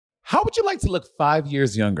How would you like to look 5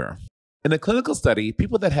 years younger? In a clinical study,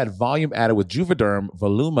 people that had volume added with Juvederm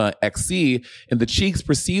Voluma XC in the cheeks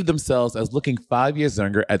perceived themselves as looking 5 years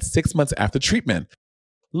younger at 6 months after treatment.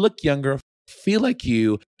 Look younger, feel like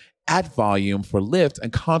you, add volume for lift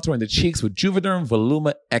and contour in the cheeks with Juvederm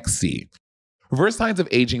Voluma XC. Reverse signs of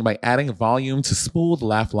aging by adding volume to smooth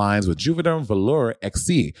laugh lines with Juvederm Volure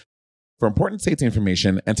XC. For important safety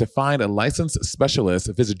information and to find a licensed specialist,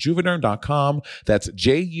 visit juvederm.com. That's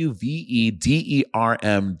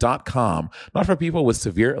JUVEDERM.com. Not for people with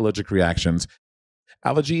severe allergic reactions,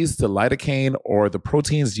 allergies to lidocaine, or the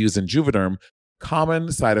proteins used in Juvederm.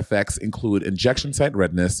 Common side effects include injection site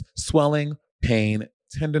redness, swelling, pain,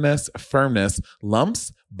 tenderness, firmness,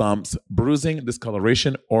 lumps, bumps, bruising,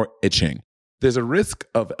 discoloration, or itching. There's a risk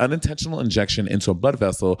of unintentional injection into a blood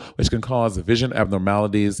vessel, which can cause vision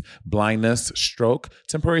abnormalities, blindness, stroke,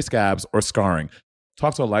 temporary scabs, or scarring.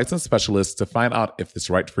 Talk to a licensed specialist to find out if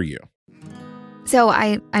it's right for you. So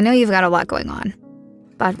I know you've got a lot going on,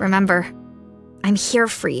 but remember, I'm here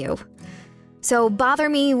for you. So bother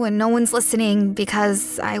me when no one's listening,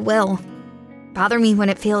 because I will. Bother me when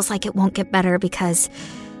it feels like it won't get better, because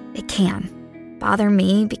it can. Bother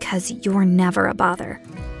me because you're never a bother.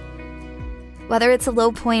 Whether it's a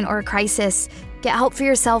low point or a crisis, get help for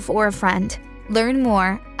yourself or a friend. Learn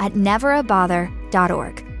more at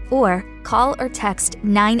neverabother.org or call or text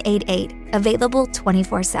 988, available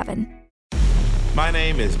 24/7. My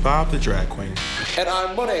name is Bob the Drag Queen. And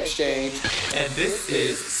I'm Money Exchange. And this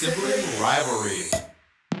is Sibling Rivalry.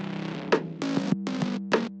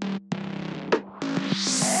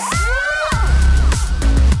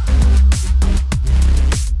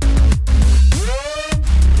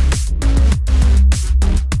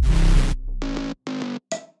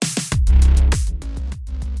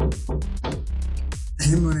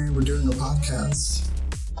 Hey, Monet, we're doing a podcast.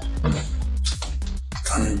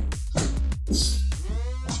 Come.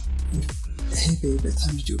 Hey, babe, it's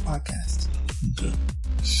time to do a podcast.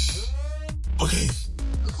 Okay.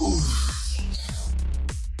 Ooh.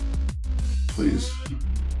 Please.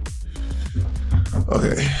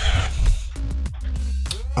 Okay.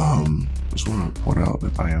 Just want to point out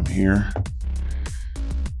that I am here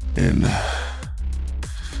and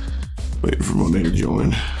waiting for Monet to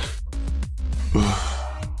join.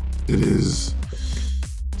 It is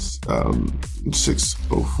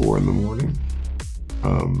 6:04 in the morning,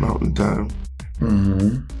 Mountain Time.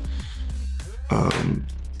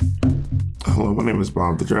 Hello, my name is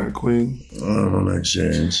Bob the Drag Queen. On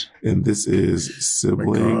Exchange. And this is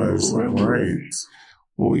Sibling Rivalry.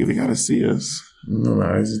 Well, you gotta see us. No,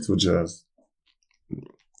 easy to adjust.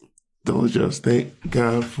 Don't adjust. Thank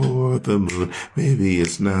God for the moon. Maybe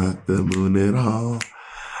it's not the moon at all.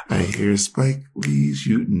 I hear Spike Lee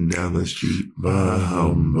shooting down the street. Bah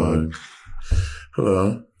humbug.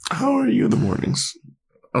 Hello. How are you in the mornings?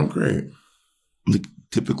 I'm great. Like,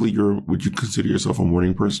 typically, would you consider yourself a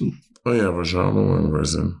morning person? Oh yeah, for sure. I'm a morning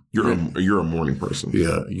person. You're a morning person.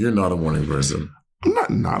 Yeah, you're not a morning person.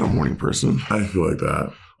 I'm not a morning person. I feel like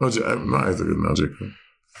that. I'm not as a good Jacob.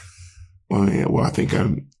 Well, yeah. Well, I think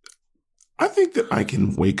that I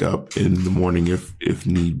can wake up in the morning if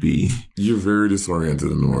need be. You're very disoriented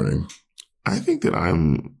in the morning. I think that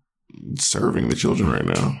I'm serving the children right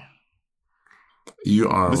now. You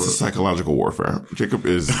are. This is psychological warfare. Jacob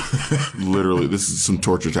is literally, this is some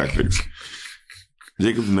torture tactics.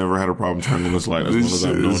 Jacob's never had a problem turning on this light as long as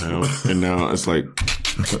I've known him. And now it's like,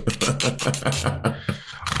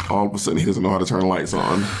 all of a sudden he doesn't know how to turn lights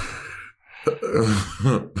on.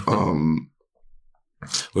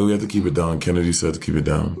 Well, we have to keep it down. Kennedy said to keep it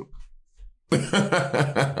down.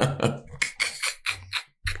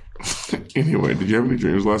 Anyway, did you have any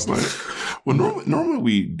dreams last night? Well, normally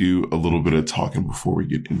we do a little bit of talking before we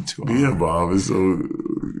get into it. Yeah, Bob. It's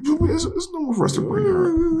normal for us to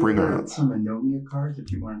bring our Some Anomia cards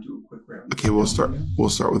if you want to do a quick round. Okay, we'll start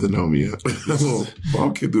with Anomia.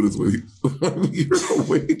 Bob can't do this with you. You're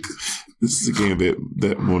awake. This is a game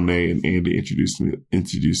that Monet and Andy introduced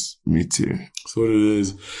me to. So what it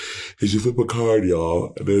is you flip a card,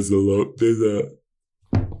 y'all. And there's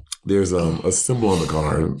a symbol on the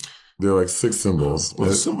card. There are like 6 symbols. Well,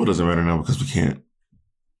 the symbol doesn't matter now because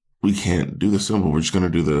we can't do the symbol. We're just gonna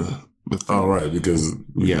do the thing. Oh, right, because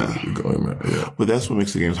yeah. But that's what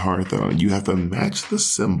makes the games hard, though. You have to match the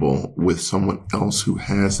symbol with someone else who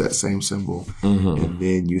has that same symbol, and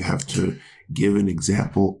then you have to give an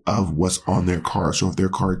example of what's on their card. So if their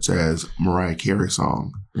card says Mariah Carey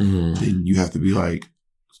song, then you have to be like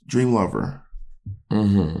Dream Lover.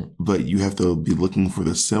 But you have to be looking for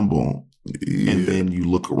the symbol And then you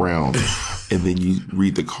look around and then you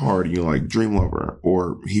read the card and you're like dream lover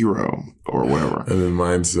or hero or whatever. And then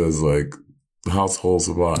mine says like household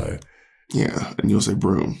supply. Yeah. And you'll say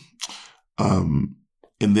broom. And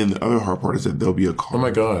then the other hard part is that there'll be a card. Oh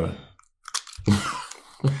my God.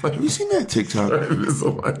 Have you seen that TikTok?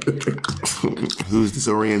 Who's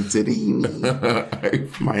disoriented?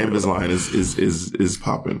 My Invisalign is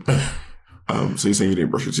popping. So you're saying you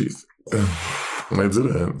didn't brush your teeth? I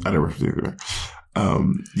didn't. I never brush your teeth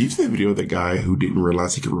either. You see that video of the guy who didn't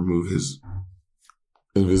realize he could remove his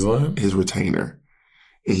Invisalign? His retainer.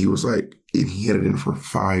 And he was like, and he had it in for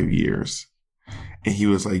 5 years. And he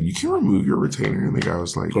was like, you can remove your retainer. And the guy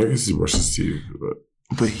was like, I guess he brushes his teeth.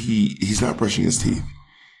 But he's not brushing his teeth.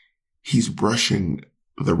 He's brushing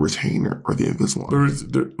the retainer or the Invisalign. Or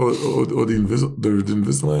the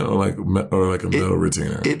Invisalign or like a metal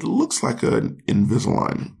retainer. It looks like an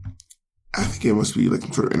Invisalign. I think it must be like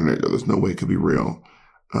some sort of internet. There's no way it could be real.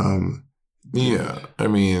 Yeah. I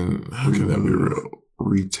mean, how can that be real?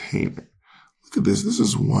 Retainer. Look at this. This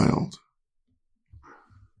is wild.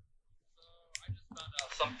 I just found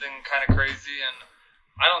out something kind of crazy, and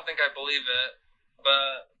I don't think I believe it.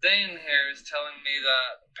 But Dane here is telling me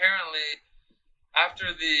that apparently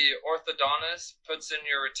after the orthodontist puts in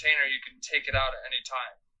your retainer, you can take it out at any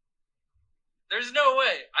time. There's no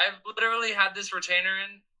way. I've literally had this retainer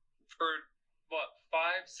in for,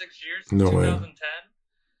 5-6 years? No 2010. way.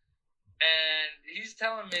 And he's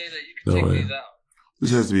telling me that you can take these out.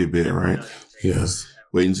 This has to be a bit, right? Yes.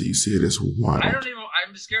 Wait until you see it. It's wild.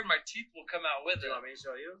 I'm scared my teeth will come out with it. You want me to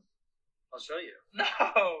show you? I'll show you. No,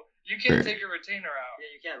 you can't take your retainer out. Yeah,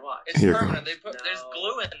 you can. Watch. It's permanent. There's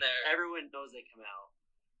glue in there. Everyone knows they come out.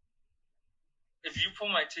 If you pull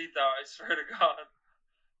my teeth out, I swear to God.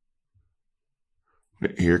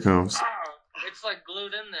 Here it comes. It's like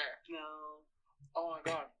glued in there. No. Oh my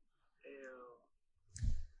God. Ew.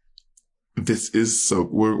 This is so.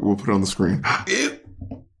 We'll put it on the screen.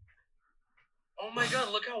 Oh my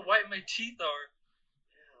God! Look how white my teeth are.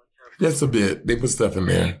 That's a bit. They put stuff in Are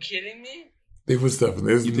there. you kidding me? They put stuff in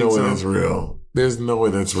there. There's You no think way so? that's real. There's no way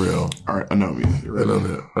that's real. All right. I know me. You're I right. know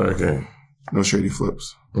that. Okay. No shady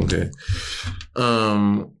flips. Okay.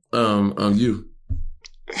 You.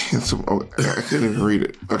 Handsome. Oh, I couldn't even read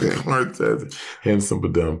it. Okay. Mark said handsome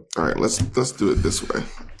but dumb. All right. Let's do it this way.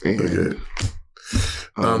 And,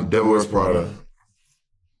 Okay. Devil Wears Prada.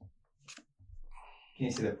 Can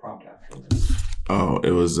you see the prompt after? Oh,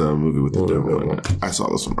 it was a movie with the Oh, devil in devil. it. I saw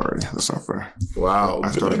this one already. That's not fair. Wow.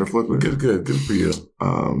 I started to flip it. Good for you.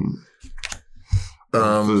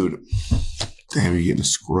 Food. Damn, you're getting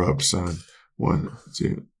scrubbed, son. 1,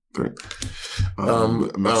 2, 3.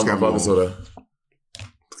 Mexican vodka soda.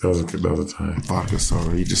 That was a time. Vodka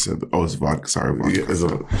soda. You just said, it's vodka. Sorry, vodka. Yeah, it's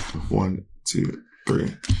 1, 2,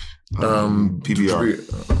 3. PBR.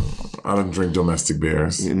 I don't drink domestic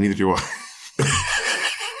beers. Yeah, neither do I.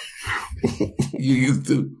 You used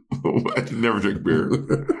to. I never drink beer.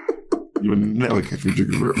 You would never catch me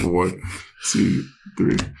drinking beer. 1, 2,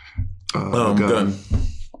 3. Gun.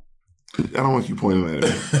 I don't want you pointing at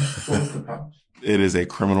it. It is a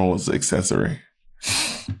criminal's accessory.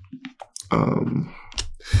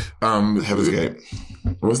 Heaven's Gate.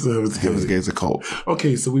 What's the Heaven's Gate? Heaven's Gate's a cult.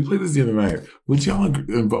 Okay, so we played this the other night. Would y'all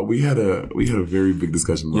agree? But we had a very big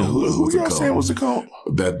discussion. Yeah, who what's y'all saying was a cult?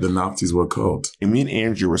 That the Nazis were a cult. And me and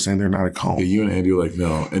Andrew were saying they're not a cult. Yeah, you and Andy were like,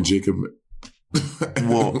 no. And Jacob.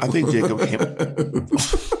 Well, I think Jacob came.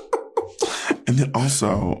 And then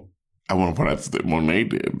also, I want to point out that Monet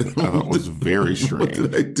did. I thought was very strange.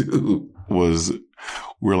 What did I do? We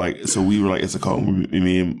were like, it's a cult.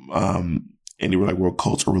 Me and Andy were like, well,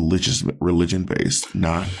 cults are religion based,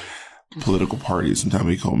 not political parties. Sometimes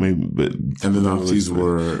we call maybe, but and the Nazis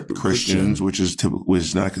were Christians, which is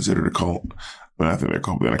not considered a cult. But I think they're a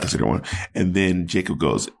cult, but they're not considered one. And then Jacob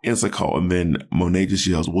goes, it's a cult. And then Monet just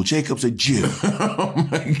yells, well, Jacob's a Jew. Oh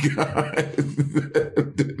my God.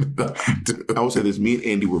 I would say this. Me and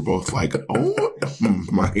Andy were both like, oh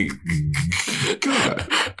my God.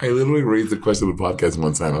 I literally raised the question of the podcast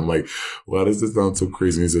one time. I'm like, why does this sound so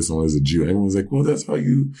crazy when he says someone is a Jew? And everyone's like, well, that's how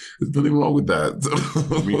there's nothing wrong with that.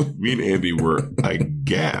 me and Andy were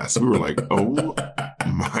aghast. We were like, oh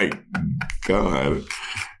my God.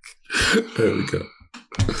 There we go.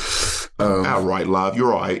 All right, love. You're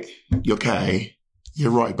right. You okay?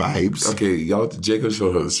 You're right, babes. Okay, y'all. Jacob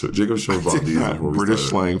showed about these. British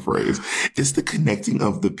slang phrase. It's the connecting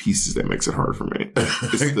of the pieces that makes it hard for me.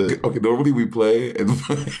 Okay, normally we play and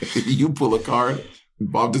you pull a card.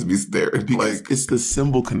 Bob just be staring. Like, it's the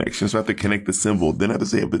symbol connection. So I have to connect the symbol. Then I have to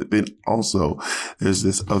say it. But then also, there's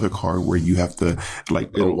this other card where you have to,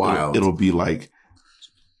 like, it'll be like,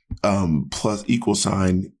 plus equal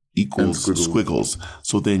sign equals squiggles.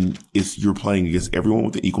 So then you're playing against everyone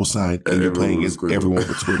with the equal sign and you're playing against everyone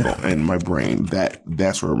with squiggle. And my brain,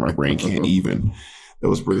 that's where my brain can't even. That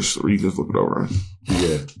was British. You can flip it over.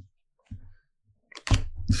 Yeah.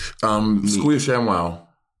 Squeeze ShamWow.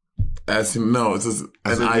 Ask him. No, it's just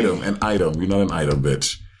an item. An item. You're not an item,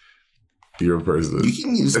 bitch. You're a person. You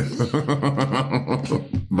can use it.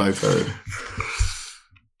 My turn.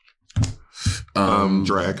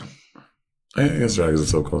 Drag. I guess drag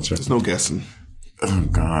is a subculture. There's no guessing. Oh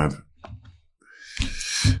God.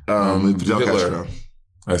 Hitler.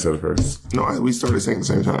 I said it first. No, we started saying at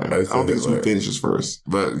the same time. I don't think who finishes first.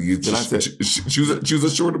 But you choose a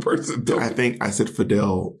shorter person. I think I said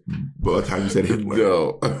Fidel, but by the time you said Hitler.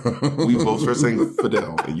 No. We both started saying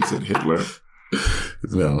Fidel, and you said Hitler.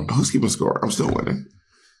 No. Who's keeping score? I'm still winning.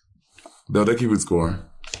 No, they're keeping score.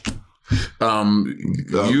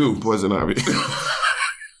 You. Poison Ivy.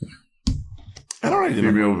 I don't identify.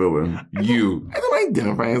 Female villain. You. I don't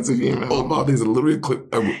identify as a female. Oh, Bob, there's literally a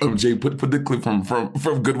clip of Jay put the clip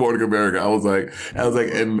from Good Morning America. I was like,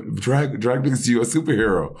 and drag makes you a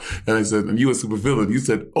superhero. And I said, and you a supervillain. You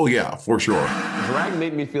said, oh yeah, for sure. Drag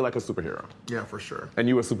made me feel like a superhero. Yeah, for sure. And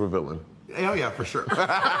you a supervillain. Oh yeah, for sure.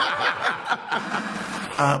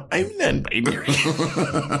 I'm non-binary.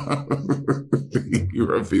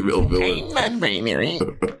 You're a female villain. I'm non-binary.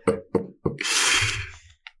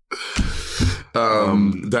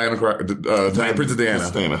 Princess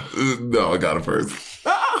Diana. No, I got it first.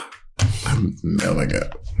 I'm nailing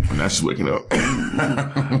it. Now she's waking up.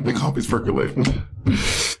 The coffee's percolating.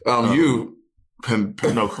 You.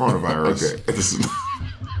 No, coronavirus. Okay. This is,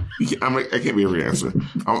 I can't be every answer.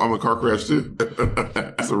 I'm a car crash too.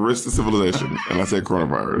 It's a risk to civilization. And I said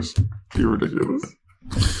coronavirus. You're ridiculous.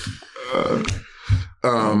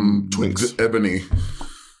 Twinks. Ebony.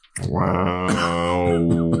 Wow.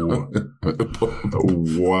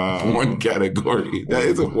 Wow. One category. That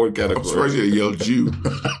is a one category. I'm surprised you yelled Jew.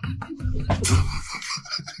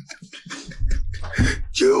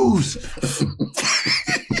 Jews.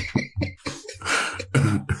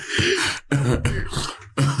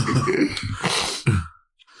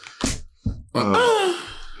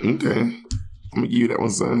 Okay. I'm gonna give you that one,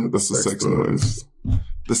 son. That's the sex noise.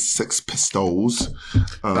 The Sex Pistols.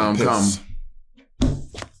 Come.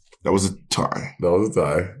 That was a tie.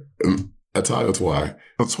 A tie or twy?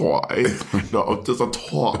 A twy. No, just a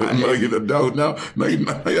twy. No, you're not.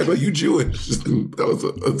 You Jewish.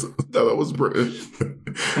 That was British.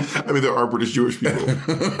 I mean, there are British Jewish people,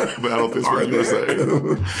 but I don't think it's what you're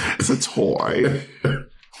saying. It's a toy.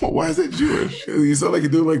 Why is that Jewish? You sound like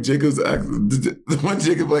you're doing like Jacob's accent. When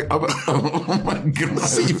Jacob like, oh my God.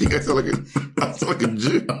 See, you think I sound like a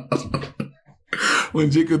Jew? When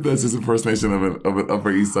Jacob does his impersonation of an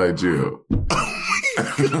Upper East Side Jew.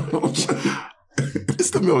 It's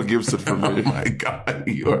the Mel Gibson for me. Oh my God,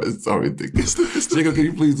 you are so ridiculous. Jacob, can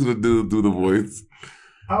you please do the voice?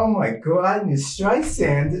 Oh my God, Miss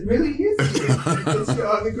Streisand, it really is good. It's your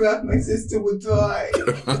autograph, my sister would die.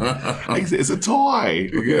 It's a toy.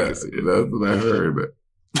 Yes, that's what I heard.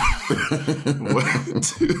 1,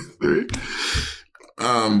 2, 3.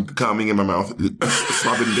 Coming in my mouth.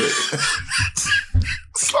 Slobbing dick.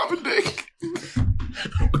 Slobbing dick.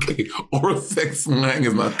 Okay, oral sex slang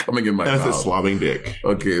is not coming in my mouth. That's a slobbing dick.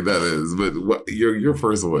 Okay, that is. But what, your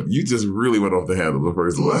first one, you just really went off the handle. The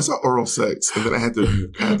first one. I saw oral sex, and then I had to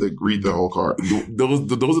read the whole card. Those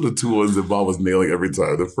are the two ones that Bob was nailing every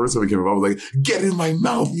time. The first time it came up, I was like, "Get in my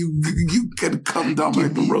mouth, you can come down my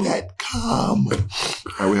throat." That come. All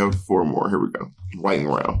right, we have 4 more. Here we go. Lightning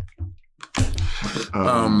round.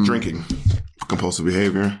 Drinking, compulsive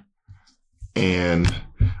behavior, and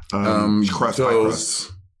cross.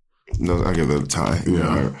 No, I give that a tie.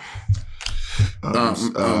 Yeah.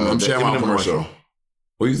 ShamWow commercial.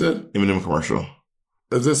 What you said? Eminem commercial.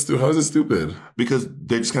 How is it stupid? Because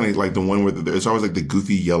they're just kind of like the one where it's always like the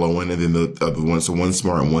goofy yellow one, and then the other one. So one's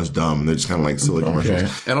smart and one's dumb, and they're just kind of like silly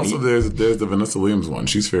commercials. And also, there's the Vanessa Williams one.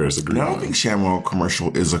 She's fierce. I don't think ShamWow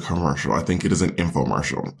commercial is a commercial. I think it is an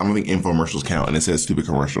infomercial. I don't think infomercials count, and it says stupid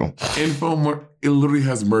commercial. It literally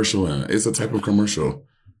has commercial in it. It's a type of commercial.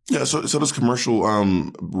 Yeah, so does commercial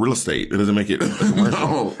real estate. It doesn't make it a commercial.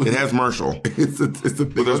 No. It has Marshall. It's a thing.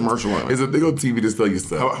 But there's Marshall on it. It's a thing on TV to tell you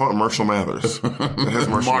stuff. How about Marshall Mathers? It has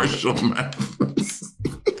Marshall Mathers.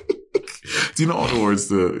 Do you know all the words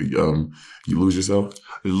to you lose yourself?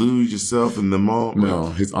 You lose yourself in the mall. No,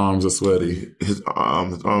 his arms are sweaty. His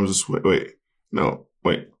arms are sweaty. Wait. No.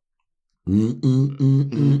 Wait.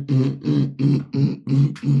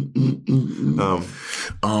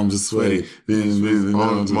 Arms are sweaty.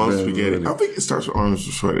 Mom's spaghetti. I think it starts with arms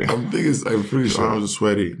are sweaty. I'm pretty sure. Arms are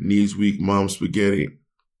sweaty. Knees weak. Mom's spaghetti.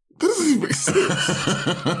 That doesn't even make sense.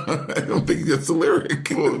 I don't think that's the lyric.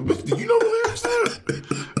 Do you know the lyrics there?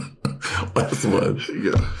 Last one.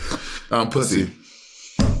 Yeah. Pussy.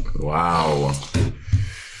 Wow.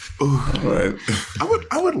 All right.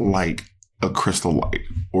 I would like a Crystal Light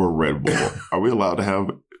or a Red Bull. Are we allowed to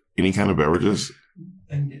have any kind of beverages?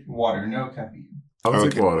 And water, no caffeine. I'll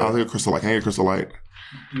take water. I'll take a Crystal Light. Can I get a Crystal Light?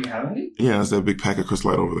 Do you have any? Yeah, there's that big pack of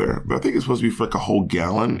Crystal Light over there. But I think it's supposed to be for like a whole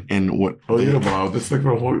gallon. And what? Oh, yeah, Bob. That's like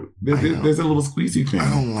for a whole. There's a little squeezy thing. I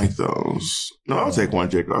don't like those. No, I'll take one,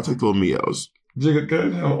 Jacob. I'll take the little Mios. Jacob,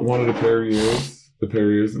 can I have one of the Perriers? The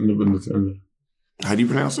Perriers in the. How do you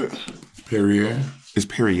pronounce it? Perrier. It's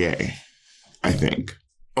Perrier, I think.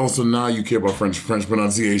 Oh, so now you care about French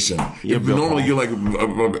pronunciation. Yeah, normally you're like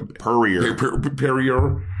Perrier.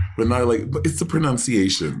 Perrier. But now, but it's the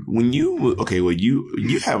pronunciation. When you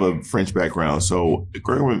have a French background, so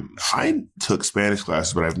I took Spanish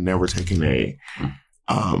classes, but I've never taken a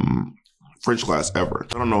French class ever.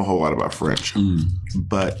 I don't know a whole lot about French,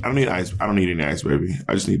 but I don't need ice. I don't need any ice, baby.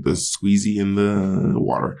 I just need the squeezy in the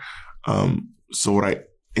water. So what I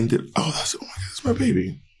ended, oh my God, that's my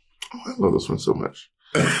baby. Oh, I love this one so much.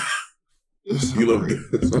 You love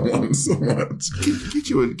this one so much. Get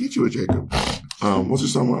you a Jacob. What's your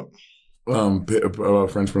song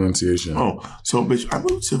about French pronunciation. Oh, so bitch, I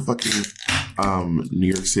moved to fucking New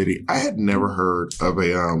York City. I had never heard of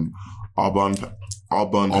a au bon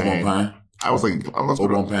pain. I was like, let's go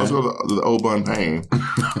to the au bon pain,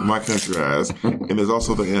 my country ass. And there's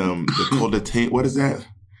also the Côte de Teint. What is that?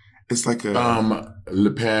 It's like a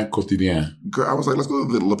Le Pain Quotidien. Girl, I was like, let's go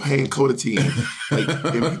to the Le Pain Côte de Teint. Like,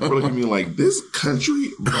 and people were looking at me like, this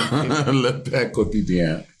country. Le Pain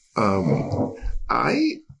Quotidien.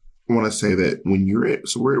 I want to say that when we're at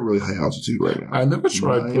really high altitude right now. I never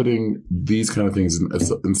tried putting these kind of things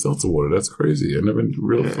in seltzer water. That's crazy. I never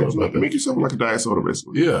really thought about that. Make yourself like a diet soda,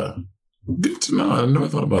 basically. Yeah. Good to know. I never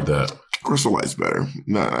thought about that. Crystal Light's better.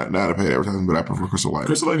 Not a paid advertising, but I prefer Crystal Light.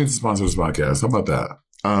 Crystal Light needs to sponsor this podcast. How about that?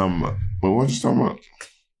 What was you talking about?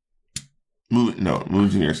 Moving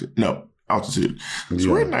to New York City. No, altitude.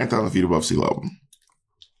 So we're at 9,000 feet above sea level.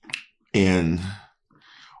 And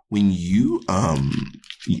when you,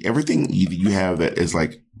 everything you have that is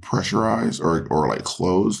like pressurized or like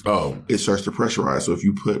closed, it starts to pressurize. So if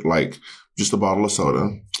you put like just a bottle of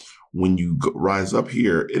soda, when you rise up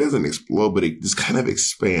here, it doesn't explode, but it just kind of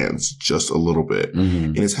expands just a little bit. Mm-hmm.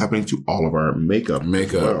 And it's happening to all of our makeup.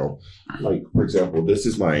 As well. Like, for example, this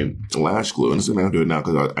is my lash glue. And I'm going to do it now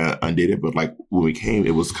because I undid it. But like when we came,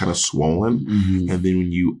 it was kind of swollen. Mm-hmm. And then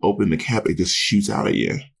when you open the cap, it just shoots out at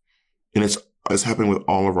you. And it's happening with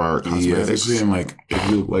all of our cosmetics. Yeah, it's actually in like, if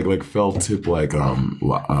you like felt tip like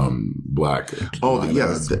black. Oh,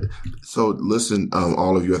 yeah. So listen,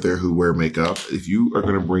 all of you out there who wear makeup, if you are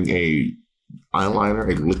going to bring a eyeliner,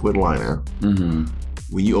 a liquid liner,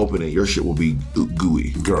 when you open it, your shit will be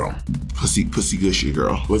gooey. Girl. Pussy gushy,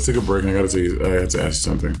 girl. Let's take a break. I have to ask you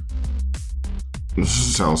something.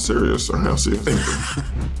 This sounds serious. I have to see it.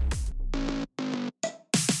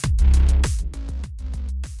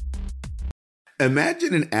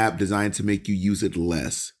 Imagine an app designed to make you use it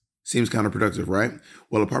less. Seems counterproductive, right?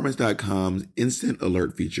 Well, Apartments.com's instant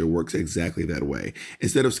alert feature works exactly that way.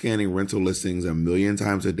 Instead of scanning rental listings a million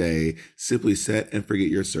times a day, simply set and forget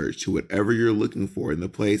your search to whatever you're looking for in the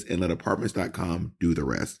place and let Apartments.com do the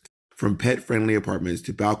rest. From pet-friendly apartments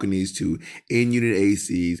to balconies to in-unit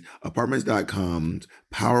ACs, Apartments.com's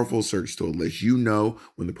powerful search tool lets you know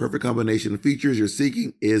when the perfect combination of features you're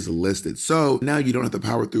seeking is listed. So now you don't have to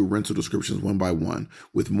power through rental descriptions one by one.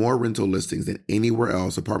 With more rental listings than anywhere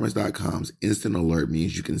else, Apartments.com's instant alert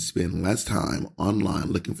means you can spend less time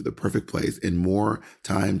online looking for the perfect place and more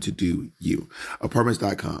time to do you.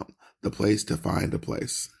 Apartments.com, the place to find a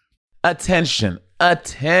place. Attention. Do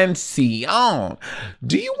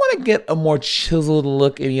you want to get a more chiseled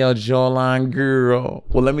look in your jawline, girl?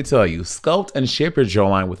 Well, let me tell you, sculpt and shape your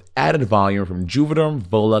jawline with added volume from Juvederm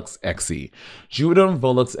Volux XC. Juvederm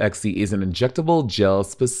Volux XC is an injectable gel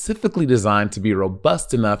specifically designed to be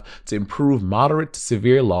robust enough to improve moderate to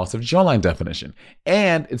severe loss of jawline definition.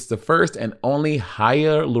 And it's the first and only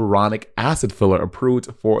hyaluronic acid filler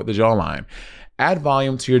approved for the jawline. Add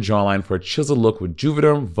volume to your jawline for a chiseled look with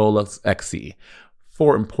Juvederm Volux XC.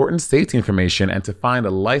 For important safety information and to find a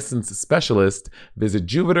licensed specialist, visit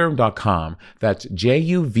Juvederm.com. That's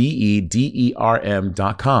Juvederm.com.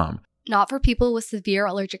 Not for people with severe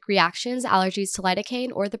allergic reactions, allergies to lidocaine,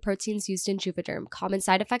 or the proteins used in Juvederm. Common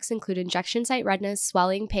side effects include injection site redness,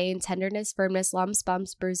 swelling, pain, tenderness, firmness, lumps,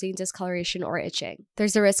 bumps, bruising, discoloration, or itching.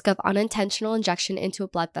 There's a risk of unintentional injection into a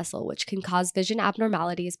blood vessel, which can cause vision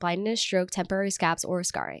abnormalities, blindness, stroke, temporary scabs, or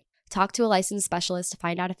scarring. Talk to a licensed specialist to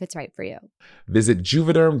find out if it's right for you. Visit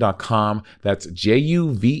Juvederm.com. That's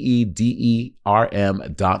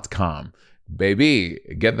JUVEDERM.com. Baby,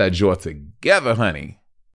 get that jaw together, honey.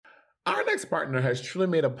 Our next partner has truly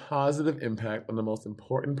made a positive impact on the most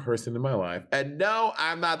important person in my life. And no,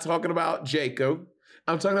 I'm not talking about Jacob.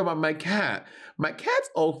 I'm talking about my cat. My cat's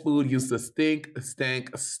old food used to stunk,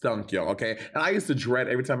 y'all, okay? And I used to dread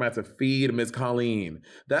every time I had to feed Miss Colleen.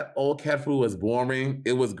 That old cat food was boring.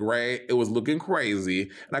 It was gray. It was looking crazy.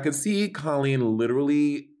 And I could see Colleen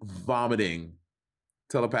literally vomiting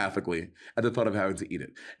telepathically at the thought of having to eat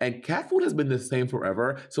it. And cat food has been the same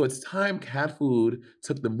forever, so it's time cat food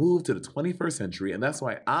took the move to the 21st century, and that's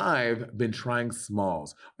why I've been trying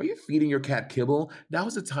Smalls. Are you feeding your cat kibble? Now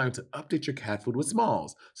is the time to update your cat food with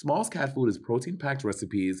Smalls. Smalls cat food is protein-packed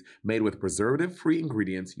recipes made with preservative-free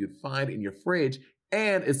ingredients you'd find in your fridge,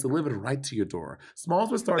 and it's delivered right to your door.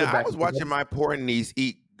 Smalls was started back. I was watching my poor niece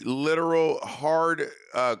eat literal hard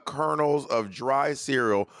kernels of dry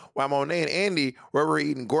cereal while Monet and Andy were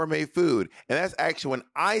eating gourmet food. And that's actually when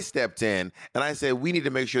I stepped in and I said, we need to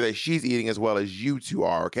make sure that she's eating as well as you two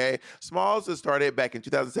are, okay? Smalls was started back in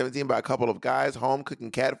 2017 by a couple of guys home cooking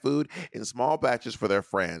cat food in small batches for their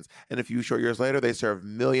friends. And a few short years later, they serve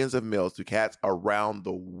millions of meals to cats around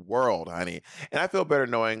the world, honey. And I feel better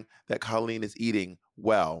knowing that Colleen is eating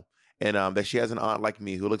well. And that she has an aunt like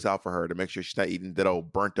me who looks out for her to make sure she's not eating that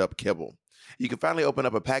old burnt up kibble. You can finally open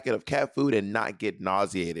up a packet of cat food and not get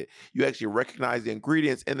nauseated. You actually recognize the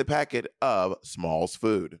ingredients in the packet of Smalls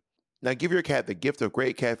food. Now give your cat the gift of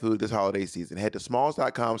great cat food this holiday season. Head to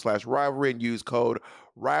smalls.com/rivalry and use code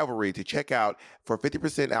RIVALRY to check out for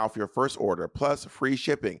 50% off your first order plus free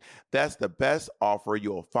shipping. That's the best offer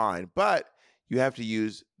you'll find. But you have to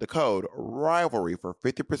use the code RIVALRY for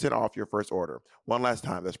 50% off your first order. One last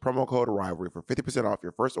time, that's promo code RIVALRY for 50% off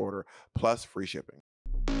your first order plus free shipping.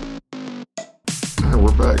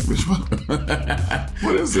 We're back, bitch.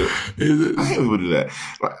 What is it? I hate people do that.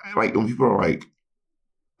 Like when people are like,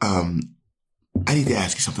 I need to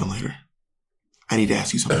ask you something later.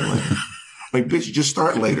 Like, bitch, just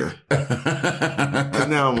start later. Because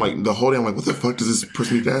now I'm like, the whole day I'm like, what the fuck does this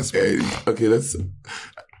person need to ask me? Okay, that's...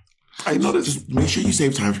 I know that. Just make sure you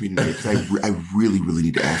save time for me today because I really, really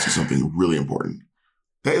need to ask you something really important.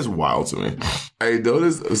 That is wild to me. I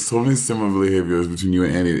noticed so many similar behaviors between you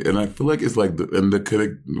and Andy, and I feel like it's like both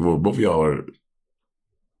of y'all are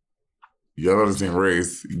the same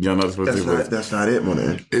race. Y'all not supposed to. That's not it,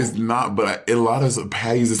 man. It's not, but a lot of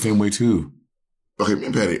Patty's the same way too. Okay, me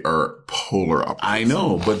and Patty are polar opposites. I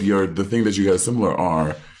know, but the thing that you guys similar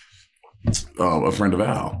are a friend of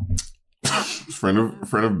Al. Friend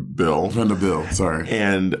of Bill. Sorry.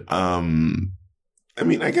 And I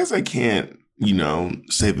mean, I guess I can't,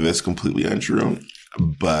 say that that's completely untrue,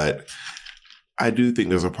 but I do think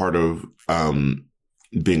there's a part of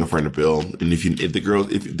being a friend of Bill. And if the girls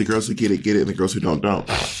who get it, and the girls who don't.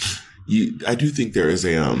 I do think there is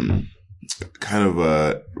a kind of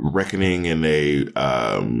a reckoning and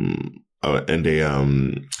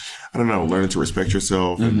I don't know, learning to respect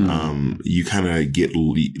yourself. Mm-hmm. And you kind of get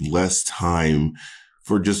less time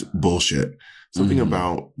for just bullshit. Something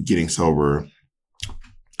about getting sober.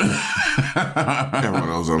 Everyone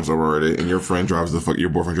knows I'm sober already. And your boyfriend drives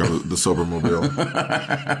the sober mobile.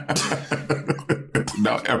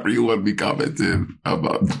 Now, after you want to be commenting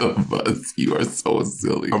about the bus, you are so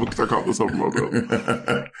silly. I'm going to start calling the sober mobile.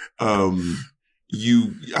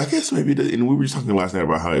 I guess maybe, and we were just talking last night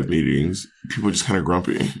about how at meetings, people are just kind of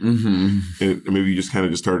grumpy. Mm-hmm. And maybe you just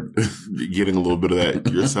start getting a little bit of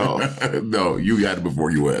that yourself. No, you got it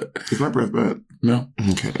before you went. Is my breath bad? No.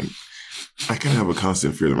 Okay. I kind of have a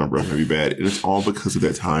constant fear that my breath may be bad. And it's all because of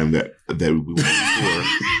that time that we went before.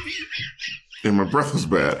 And my breath was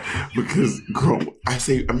bad. Because, girl,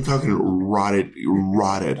 I'm talking rotted.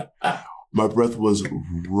 My breath was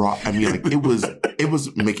raw. I mean, like, it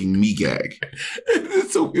was making me gag.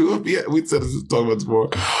 So we said this, talking about this before.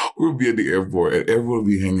 We would be at the airport and everyone would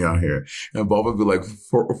be hanging out here. And Bob would be like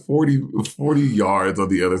 40 yards on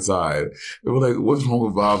the other side. And we're like, what's wrong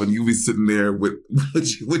with Bob? And you'd be sitting there with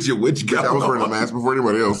your witch gown. I was wearing a mask before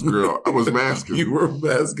anybody else, girl. I was masking. You were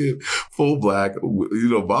masking, full black. Bob,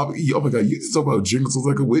 oh my God, you talk about jingles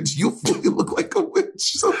like a witch. You fully look like a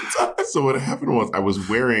witch sometimes. So what happened was I was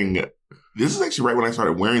wearing This is actually right when I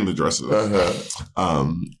started wearing the dresses.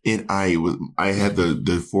 And I had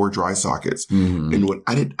the 4 dry sockets. Mm-hmm. And what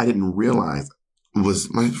I didn't realize was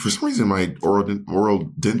for some reason my oral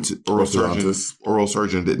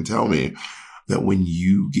surgeon didn't tell me that when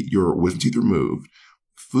you get your wisdom teeth removed,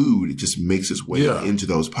 food, it just makes its way into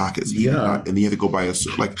those pockets. And then you have to go buy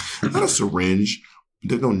not a syringe.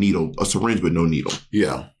 There's no needle, a syringe, but no needle.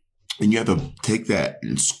 Yeah. And you have to take that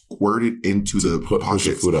and squirt it into the pockets. Push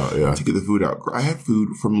the food out, yeah. To get the food out. I had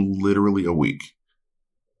food from literally a week.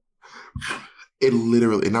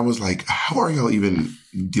 And I was like, how are y'all even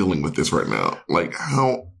dealing with this right now? Like,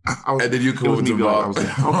 how? And then you come to Bob. I was like,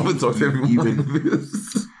 how am I talk to everyone even?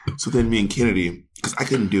 So then me and Kennedy, because I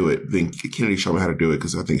couldn't do it, then Kennedy showed me how to do it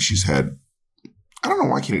because I think she's had, I don't know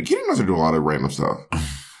why Kennedy knows how to do a lot of random stuff.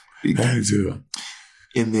 I do.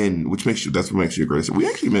 And then, that's what makes you a great. We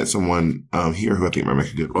actually met someone here who I think might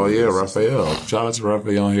make a good. Oh yeah, Raphael. Shout out to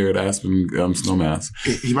Raphael here at Aspen Snowmass.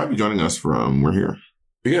 He might be joining us from We're Here.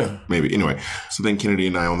 Yeah, maybe. Anyway, so then Kennedy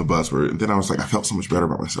and I on the bus then I was like, I felt so much better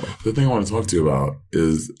about myself. The thing I want to talk to you about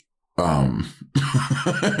is why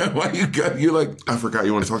you like? I forgot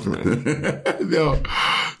you want to talk to me. No,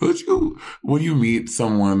 when you meet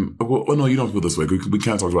someone? Well, no, you don't feel this way. We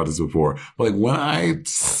kind of talked about this before. But like when I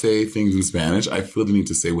say things in Spanish, I feel the need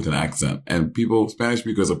to say with an accent, and Spanish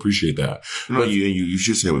speakers appreciate that. No, but you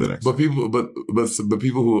should say with an accent. But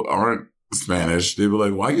people who aren't Spanish, they were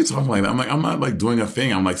like, why are you talking like that? I'm like, I'm not like doing a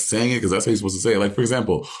thing. I'm like saying it because that's how you're supposed to say it. Like, for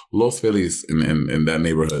example, Los Feliz in that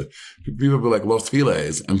neighborhood. People be like, Los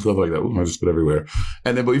Files and stuff like that. Ooh, I just spit everywhere.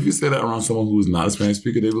 And then, but if you say that around someone who's not a Spanish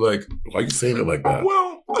speaker, they'd be like, why are you saying it like that?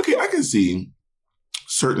 Well, okay, I can see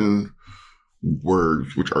certain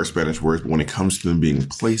words, which are Spanish words, but when it comes to them being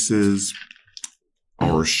places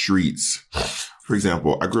or streets, for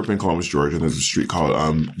example, I grew up in Columbus, Georgia, and there's a street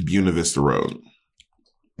called Buena Vista Road.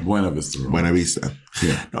 Buena Vista. Buena Vista.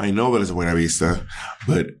 Yeah. Now, I know that it's Buena Vista,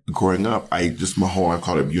 but growing up, my whole life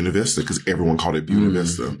called it Buena Vista because everyone called it Buena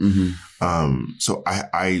Vista. Mm-hmm. So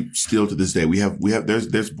I still to this day,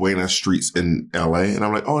 there's Buena streets in LA, and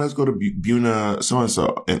I'm like, oh, let's go to Buena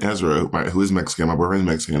so-and-so. And Ezra, who is Mexican, my boyfriend's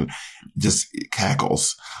Mexican, just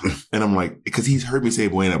cackles. And I'm like, because he's heard me say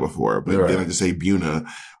Buena before, but then I just say Buena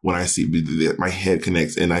when I see my head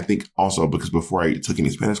connects. And I think also because before I took any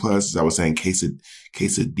Spanish classes, I was saying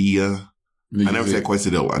quesadilla. I never said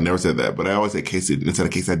quesadilla. I never said that, but I always say instead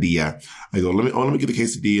of quesadilla. I go, let me get the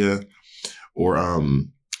quesadilla or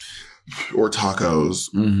tacos.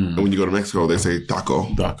 Mm-hmm. And when you go to Mexico, they say taco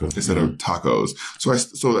instead of tacos.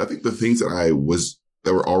 So I think the things that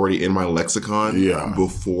were already in my lexicon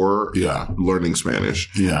before learning Spanish.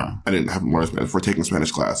 Yeah. I didn't have learned Spanish before taking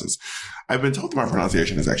Spanish classes. I've been told that my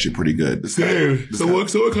pronunciation is actually pretty good. Someone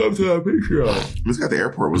come to that picture. This guy at the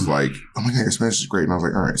airport was like, oh my God, your Spanish is great. And I was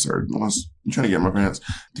like, all right, sir, you trying to get in my pants?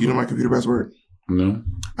 Do you know my computer password? No.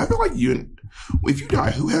 I feel like if you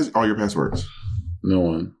die, who has all your passwords? No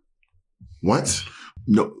one. What?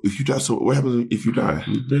 No, if you die, so what happens if you die?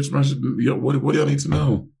 Bitch, what do y'all need to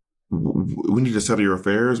know? We need to settle your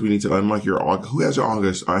affairs. We need to unlock your August. Who has your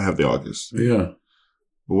August? I have the August. Yeah.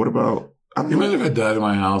 But what about... Imagine if I died in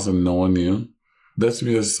my house and no one knew. That to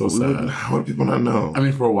me is so sad. How do people not know? I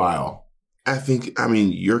mean, for a while.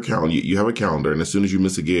 Your calendar, you have a calendar, and as soon as you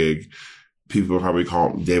miss a gig, people will probably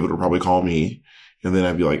David will probably call me, and then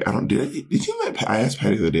I'd be like, did you let, I asked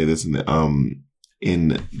Patty the other day this in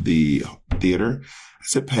the theater. I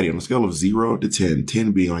said, Patty, on a scale of 0 to 10,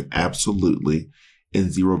 10 being like absolutely,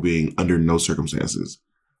 and 0 being under no circumstances,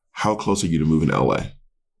 how close are you to moving to LA?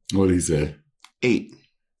 What did he say? 8.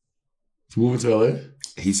 Moving to LA?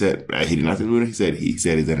 He said he did not move. He said he's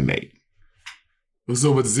at an 8.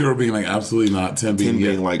 So with 0 being like absolutely not, 10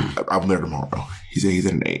 being like I'll there tomorrow. He said he's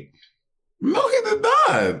at an 8. No, he did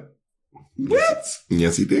not. What?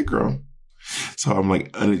 Yes, he did, girl. So I'm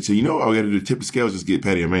like, so you know all we got to do to tip the scales, just get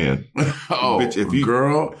Patty a man. Oh, bitch,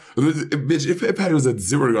 if Patty was at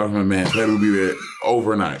 0 to go from a man, Patty would be there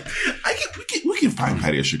overnight. We can find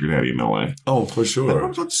Patty a sugar daddy in LA. Oh, for sure.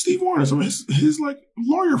 I'm talking to Steve Warner, some of his like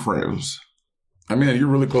lawyer friends. I mean, you're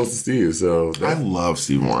really close to Steve, so I love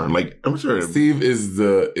Steve Warner. Like, I'm sure Steve is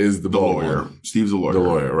the lawyer. Steve's the lawyer. The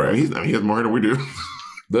lawyer, right? He has more hair than we do.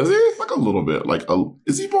 Does he? Like a little bit. Like,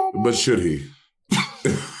 is he bald? But should he?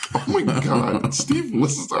 Oh my God. Steve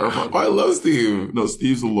listens to our podcast. I love Steve. No,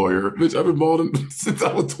 Steve's a lawyer. Bitch, I've been balding since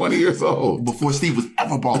I was 20 years old. Before Steve was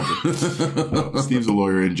ever balding. Steve's a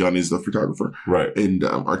lawyer and Johnny's the photographer. Right. And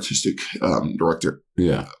artistic director.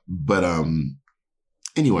 Yeah. But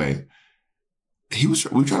anyway,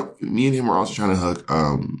 me and him were also trying to hook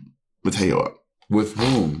Mateo up. With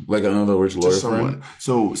whom? Like another rich lawyer friend?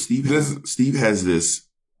 So Steve has this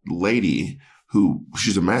lady who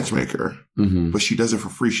she's a matchmaker, but she does it for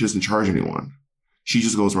free. She doesn't charge anyone. She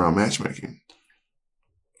just goes around matchmaking.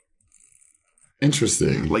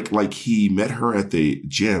 Interesting. Like he met her at the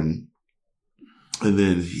gym, and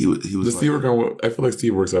then he was. Does Steve work I feel like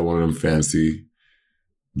Steve works at one of them fancy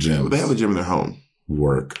gyms. They have a gym in their home.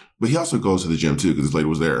 Work. But he also goes to the gym too because this lady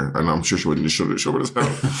was there, and I'm sure she wouldn't just show it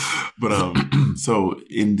herself. But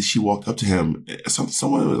she walked up to him.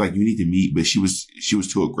 Someone was like, "You need to meet," but she was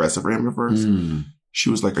too aggressive for him at first. She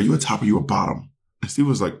was like, "Are you a top or you a bottom?" And Steve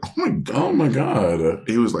was like, "Oh my god!"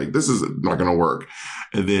 He was like, "This is not going to work."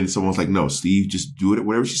 And then someone was like, "No, Steve, just do it.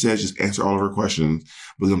 Whatever she says, just answer all of her questions."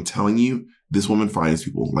 Because I'm telling you, this woman finds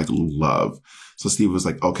people like love. So Steve was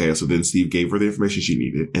like, "Okay." So then Steve gave her the information she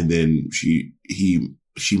needed, and then she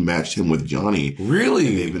matched him with Johnny.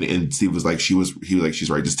 Really? And Steve was like, he was like, "She's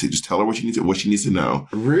right. Just tell her what she needs to know."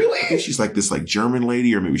 Really? I think she's like this like German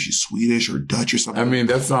lady, or maybe she's Swedish or Dutch or something. I mean,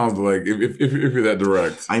 that sounds like if you're that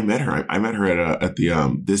direct. I met her at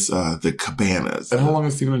the Cabanas. And how long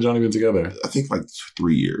has Steven and Johnny been together? I think like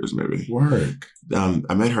 3 years, maybe. Work.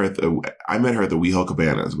 I met her at the WeHo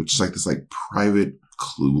Cabanas, which is like this like private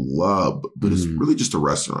club, but it's really just a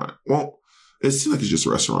restaurant. Well, it seems like it's just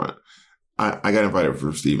a restaurant. I got invited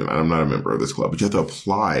from Steven. I'm not a member of this club, but you have to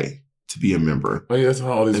apply to be a member. Oh yeah, that's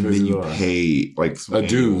how all these places are. And then you pay like a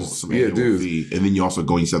dues. Dues. Fee, and then you also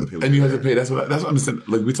go and you have to pay. And you have to pay. That's what I understand.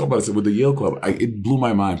 Like we talk about it with the Yale Club. It blew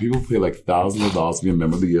my mind. People pay like thousands of dollars to be a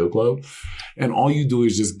member of the Yale Club. And all you do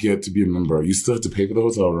is just get to be a member. You still have to pay for the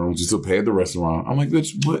hotel rooms. You still pay at the restaurant. I'm like,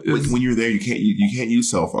 bitch, what is... When you're there, you can't use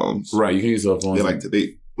cell phones. Right, you can't use cell phones.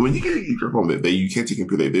 When you get your phone, you can't take a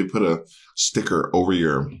computer. They put a sticker over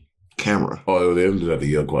your camera. Oh, they do that at the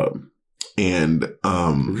Yale Club. And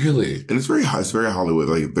really, and it's very high. It's very Hollywood.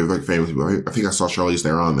 Like they're like famous people. I think I saw Charlize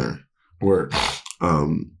Theron there. Work.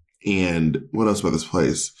 And what else about this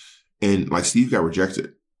place? And like Steve got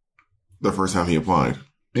rejected the first time he applied.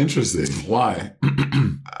 Interesting. Why?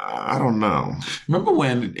 I don't know. Remember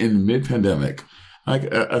when in mid-pandemic, I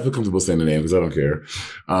feel comfortable saying the name because I don't care.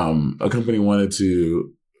 A company wanted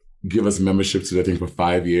to give us membership to that thing for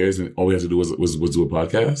 5 years, and all we had to do was do a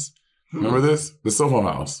podcast. Remember this? The Soho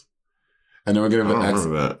House. And then we're going to remember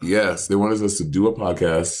that. Yes, they wanted us to do a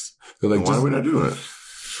podcast. They're like, why are we not doing it?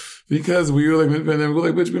 Because we were like mid-pandemic, we're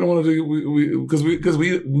like, bitch, we don't want to do because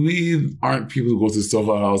we aren't people who go to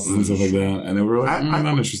Soho Houses and stuff like that. And then we were like, I'm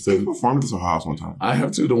not interested. I performed at the Soho House one time. I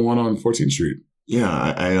have too, the one on 14th Street.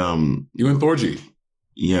 Yeah, you and Thorgy.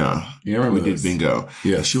 Yeah, you remember we did bingo.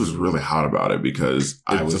 Yeah, she was really hot about it because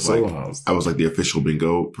I was like the official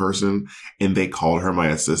bingo person, and they called her my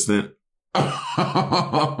assistant. But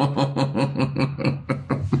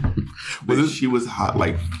she was hot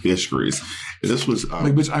like fish grease. And this was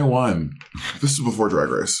like, bitch, I won. This was before Drag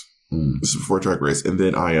Race. This is before Drag Race, and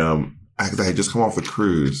then I had just come off the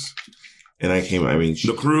cruise, and I came. I mean,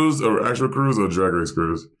 the cruise or actual cruise or Drag Race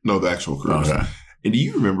cruise? No, the actual cruise. Okay. And do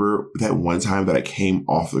you remember that one time that I came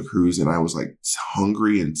off the cruise and I was like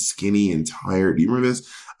hungry and skinny and tired? Do you remember this?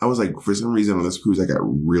 I was like, for some reason on this cruise, I got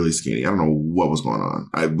really skinny. I don't know what was going on,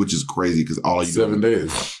 which is crazy because all you 7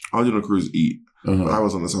 days. All I did on the cruise eat. But I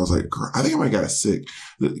was on this. I was like, I think I might have got sick.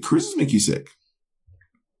 The cruises make you sick.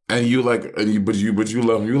 And you like, but you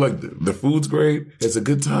love them. You like the food's great. It's a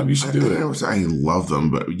good time. You should do it. I love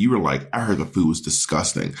them, but you were like, I heard the food was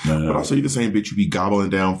disgusting. But also, you're the same bitch. You be gobbling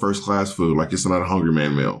down first class food like it's not a Hungry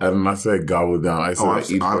Man meal. I did not say gobble it down. I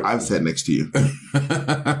said I've sat next to you.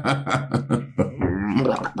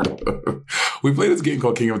 We play this game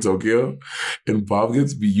called King of Tokyo, and Bob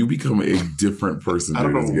you become a different person. I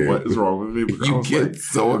don't know what is wrong with me. You get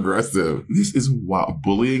so aggressive. This is wild.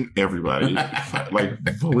 Bullying everybody. Like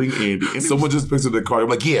bullying Andy. And someone just picks up the card. I'm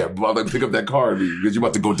like, yeah, Bob, like, pick up that card because you're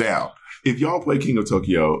about to go down. If y'all play King of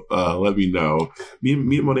Tokyo, let me know. Me and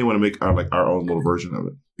Monet want to make our own little version of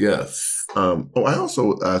it. Yes. I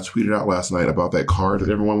also tweeted out last night about that card that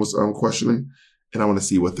everyone was questioning. And I want to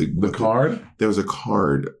see what the card? There was a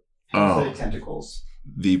card. Parasite tentacles.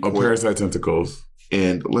 Parasite tentacles.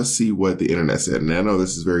 And let's see what the internet said. And I know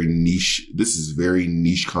this is very niche. This is very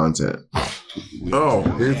niche content. I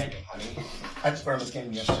just learned this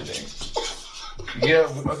game yesterday. Yeah,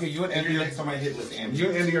 okay, you and Andy. Next time I hit with Andy. You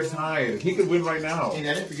and Andy are tied. He could win right now. And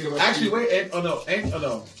I didn't forget about Actually, you. wait. Oh no. I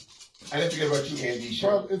didn't forget about you, Andy.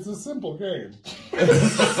 Well, it's a simple game.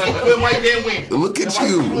 Why can't we? Look at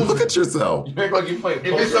you. Look at yourself. You make like you play. If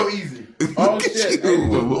it's so easy. Look at you.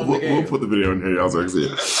 We'll put the video in here. Y'all so see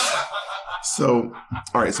it. So,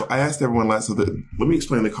 all right. So I asked everyone let me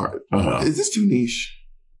explain the card. Is this too niche?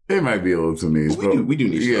 It might be a little too niche. We do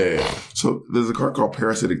niche. Yeah. So there's a card called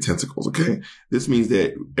Parasitic Tentacles. Okay, this means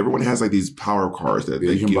that everyone has like these power cards that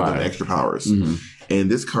they give them extra powers. Mm-hmm. And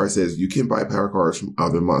this card says you can buy power cards from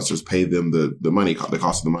other monsters, pay them the money, the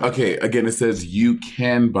cost of the money. Okay, again, it says you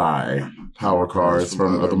can buy power cards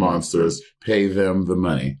from other monsters, pay them the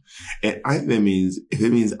money. And I think that means, if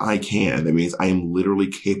it means I can, that means I am literally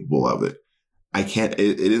capable of it. I can't,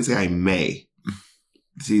 it didn't say I may.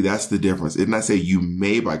 See, that's the difference. It did not say you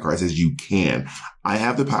may buy cards, it says you can. I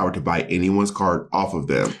have the power to buy anyone's card off of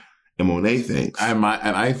them. And Monet thinks. And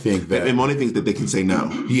I think that. And Monet thinks that they can say no.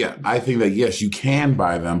 Yeah, I think that yes, you can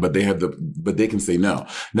buy them, but they can say no.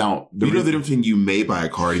 Now, you know the difference between you may buy a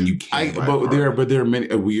card and you can buy a card. There are many.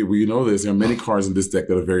 We know this. There are many cards in this deck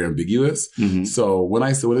that are very ambiguous. Mm-hmm. So when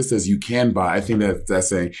it says you can buy, I think that's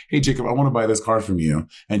saying, hey Jacob, I want to buy this card from you,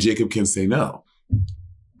 and Jacob can say no.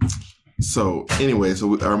 So anyway,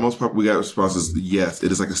 our most popular, we got responses. Yes,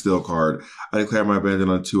 it is like a steal card. I declare my abandon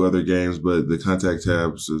on 2 other games, but the contact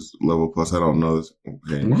tabs is level plus. I don't know this.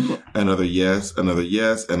 Okay. Another yes, and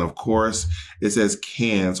of course it says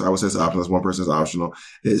can. So I would say it's optional. That's one person's optional.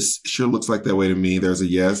 It sure looks like that way to me. There's a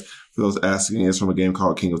yes. For those asking, it's from a game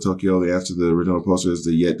called King of Tokyo. The answer to the original poster is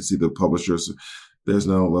the yet to see the publishers. There's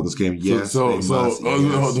no love this game. Yes, yes.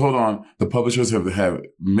 Hold on. The publishers have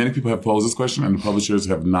many people have posed this question, and the publishers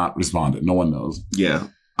have not responded. No one knows. Yeah.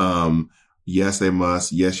 Yes, they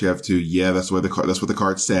must. Yes, you have to. Yeah, that's what the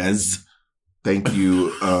card says. Thank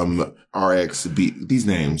you, RXB. These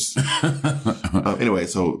names. Anyway,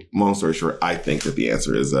 so long story short, I think that the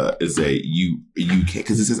answer is a you can,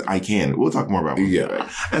 because it says I can. We'll talk more about it when we get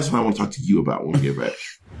back. That's what I want to talk to you about when we get back.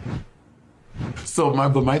 So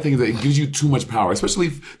my thing is that it gives you too much power, especially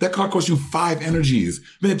if that card costs you 5 energies.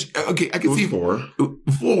 Man, okay, I can see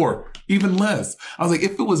 4, even less. I was like,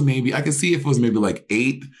 I could see if it was maybe like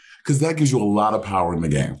 8, because that gives you a lot of power in the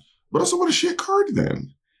game. But also, what a shit card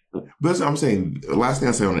then. But I'm saying, the last thing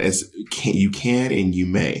I say on it is you can and you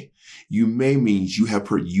may. You may means you have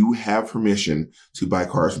permission to buy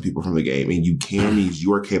cards from people from the game, and you can means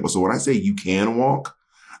you are capable. So when I say you can walk,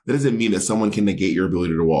 that doesn't mean that someone can negate your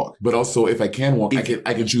ability to walk. But also, if I can walk, I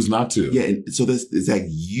can choose not to. Yeah, and so this is that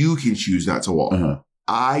you can choose not to walk. Uh-huh.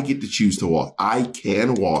 I get to choose to walk. I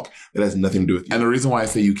can walk. That has nothing to do with you. And the reason why I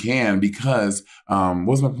say you can, because what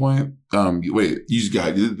was my point? Wait, you just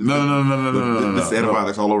got no. This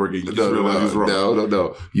antibiotics all over again. You just realized it's wrong.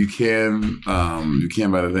 No. You can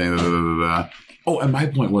buy the thing. Oh, and my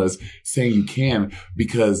point was saying you can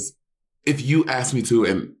because if you ask me to,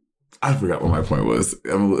 and I forgot what my point was.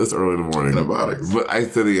 It's early in the morning. Antibiotics. But I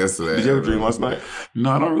said it yesterday. Did you ever dream last night? No,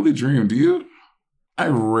 I don't really dream. Do you? I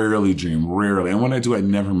rarely dream. And when I do, I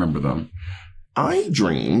never remember them. I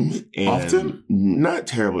dream. Often? Not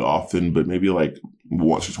terribly often, but maybe like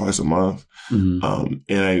once or twice a month. Mm-hmm.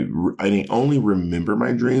 And I only remember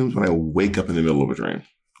my dreams when I wake up in the middle of a dream.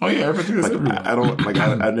 Oh yeah, everything is I've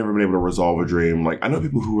never been able to resolve a dream. Like I know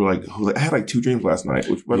people who were I had like 2 dreams last night.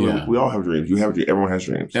 Which by the way, we all have dreams. You have everyone has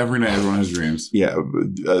dreams. Every night, everyone has dreams. Yeah,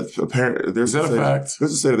 apparently there's a fact.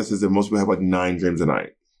 There's a study that says that most people have like 9 dreams a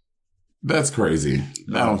night. That's crazy.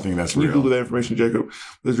 I don't think that's real. Can you Google that information, Jacob?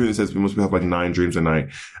 There's a dream that says most people have like 9 dreams a night,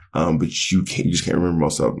 but you just can't remember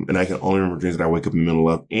most of them. And I can only remember dreams that I wake up in the middle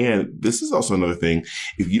of. And this is also another thing.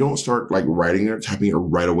 If you don't start like writing or typing it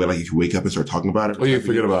right away, like if you wake up and start talking about it, you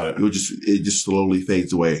forget about it. It just slowly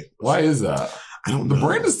fades away. Why is that? I don't know. The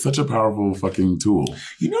brain is such a powerful fucking tool.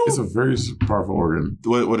 You know, it's a very powerful organ.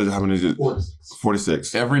 What is it? How many is it?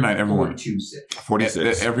 46. Every night, everyone.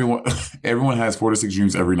 46. Everyone has 4 to 6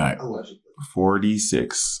 dreams every night.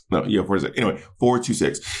 46. No, yeah, 46. Anyway, 4 to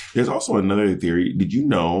 6. There's also another theory. Did you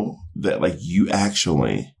know that like you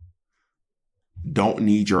actually don't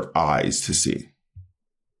need your eyes to see?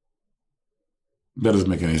 That doesn't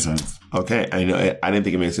make any sense. Okay, I know. I didn't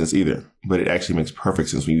think it made sense either, but it actually makes perfect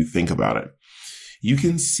sense when you think about it. You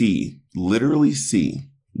can literally see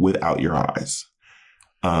without your eyes.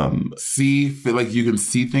 Feel like you can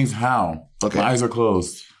see things? How? Okay. My eyes are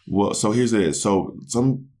closed. Well, so here's it. So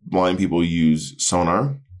some blind people use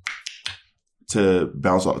sonar to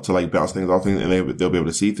bounce things off things, and they'll be able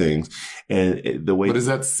to see things. And the way. But is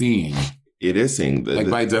that seeing? It is seeing.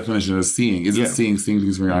 By definition, it's seeing. Is it seeing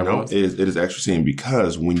things from your eyeballs? No, it is actually seeing,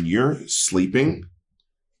 because when you're sleeping,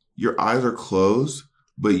 your eyes are closed,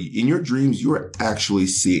 but in your dreams, you are actually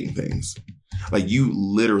seeing things. Like you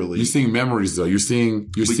literally. You're seeing memories, though. You're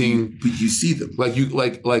seeing. But you see them. Like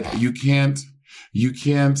you can't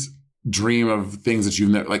dream of things that you've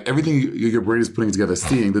never. Like everything your brain is putting together.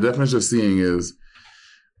 Seeing. The definition of seeing is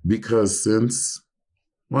because since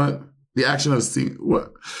what? The action of seeing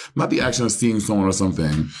what? Not the action of seeing someone or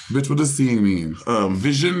something. Bitch, what does seeing mean?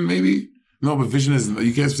 Vision, maybe? No, but vision is,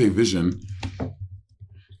 you can't say vision.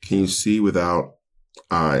 Can you see without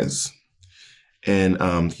eyes? And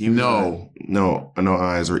no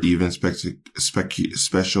eyes or even special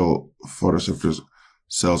photoreceptor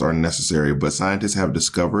cells are necessary. But scientists have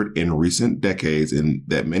discovered in recent decades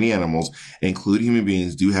that many animals, including human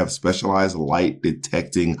beings, do have specialized light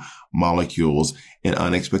detecting molecules in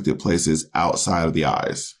unexpected places outside of the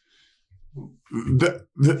eyes.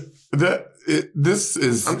 This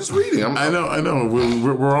is. I'm just reading. I know.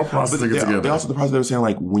 We're all processing it together. Also, the process they were saying,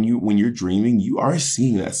 like when you're dreaming, you are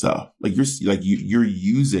seeing that stuff. Like you're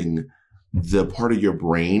using the part of your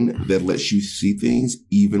brain that lets you see things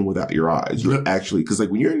even without your eyes. You're actually, because like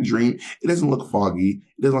when you're in a dream, it doesn't look foggy.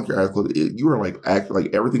 It doesn't look your eyes closed. You are like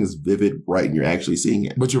everything is vivid, bright, and you're actually seeing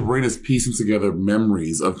it. But your brain is piecing together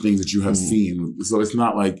memories of things that you have seen. So it's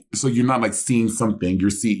not like, you're not like seeing something. Your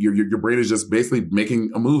brain is just basically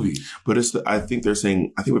making a movie. But I think what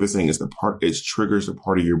they're saying is it triggers the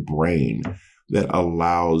part of your brain that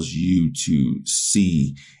allows you to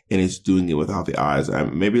see, and it's doing it without the eyes.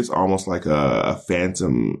 Maybe it's almost like a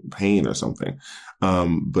phantom pain or something.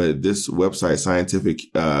 But this website,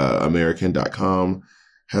 scientificamerican.com,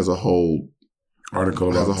 has a whole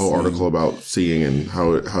article about seeing and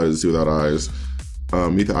how it is without eyes.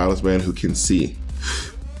 Meet the eyeless man who can see.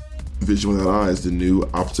 Vision without eyes, the new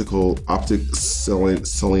optic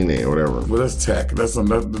selene or whatever. Well, that's tech. That's some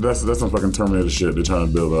fucking Terminator shit they're trying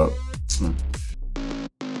to build up.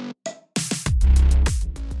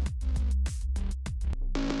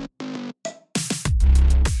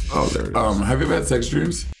 Oh, there it is. Have you ever had sex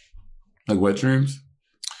dreams? Like wet dreams?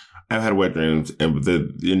 I've had wet dreams, and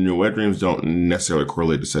your wet dreams don't necessarily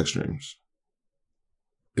correlate to sex dreams.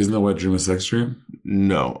 Isn't a wet dream a sex dream?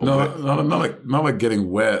 No. Not like getting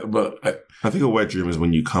wet, but I think a wet dream is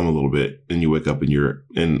when you come a little bit and you wake up and you're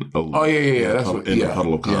in a puddle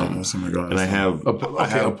of cum. Yeah, oh my God. And I have a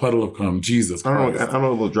puddle of cum. Jesus Christ. Christ. I don't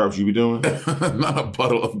know what little drops you be doing. Not a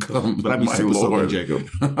puddle of cum. But I be super Jacob.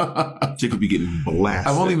 Jacob be getting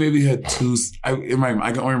blasted. I've only maybe had two. I can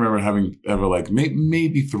only remember having ever like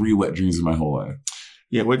maybe 3 wet dreams in my whole life.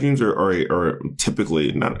 Yeah, wet dreams are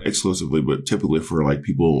typically, not exclusively, but typically for like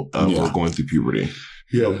people who are going through puberty.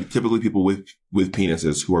 Yeah. Typically people with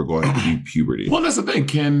penises who are going through puberty. Well, that's the thing.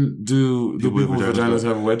 Do people with vaginas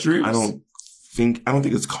have wet dreams? I don't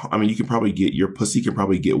think it's called, I mean, you can probably your pussy can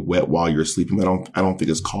probably get wet while you're sleeping, but I don't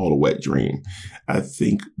think it's called a wet dream. I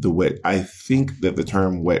think that the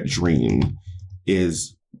term wet dream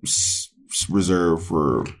is reserved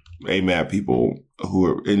for AMAB people who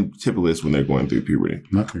are, and typically it's when they're going through puberty.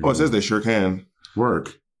 It says they sure can.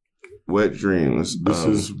 Work. Wet dreams. This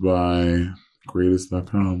is by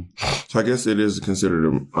greatest.com. So I guess it is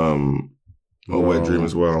considered a wet dream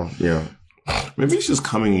as well. Yeah. Maybe it's just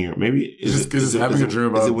coming here. Maybe is having a dream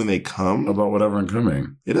about. Is it when they come? About whatever and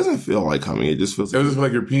coming. It doesn't feel like coming. It just feels. It just feel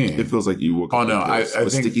like you're peeing. It feels like you woke up. Oh no, I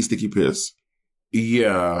think sticky piss.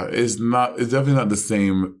 Yeah, it's definitely not the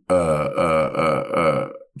same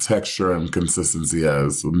texture and consistency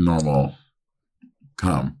as normal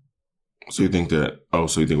cum. So you think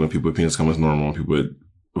when people with penis come as normal and people with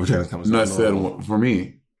vaginas come as normal? No, I said for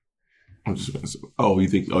me. You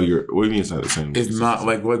think, what do you mean it's not the same? It's not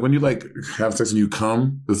like when you like have sex and you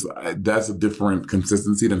come, that's a different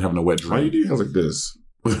consistency than having a wet dream. Why do you do hands like this?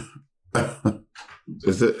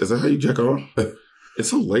 Is that how you jack off? It's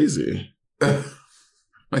so lazy.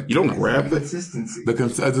 You don't grab the consistency. The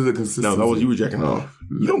consistency. No, that was you were jacking off.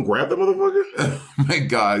 You don't grab the motherfucker. Oh my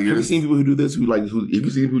God! Have you seen people who do this? Have you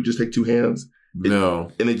seen people who just take 2 hands? No.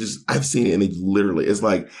 And I've seen it, and it's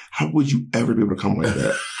like, how would you ever be able to come like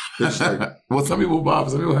that? It's like, well, some people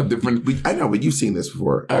have different. I know, but you've seen this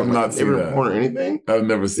before. I've not seen that. Porn or anything. I've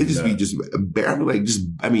never seen that.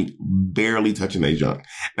 Barely touching their junk.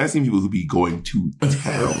 And I've seen people who be going to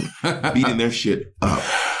town, beating their shit up.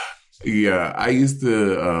 Yeah, I used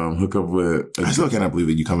to hook up with. I still cannot believe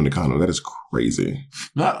that you come in a condom. That is crazy.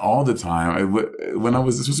 Not all the time.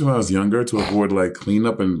 Especially when I was younger, to avoid like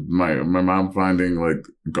cleanup and my mom finding like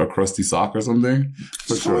a crusty sock or something.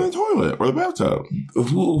 Just in the toilet or the bathtub.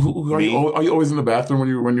 Are you always in the bathroom when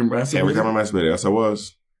you're masturbating? Every time I masturbated, yes, I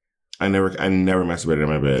was. I never masturbated in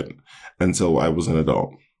my bed until I was an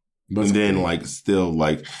adult. And then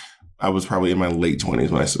I was probably in my late 20s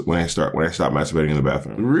when I stopped masturbating in the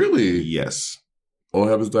bathroom. Really? Yes. Old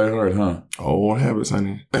habits die hard, huh? Old habits,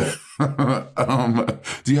 honey. Do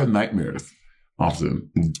you have nightmares often?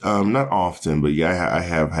 Not often, but yeah, I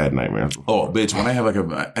have had nightmares before. Oh, bitch! When I have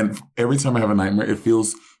and every time I have a nightmare, it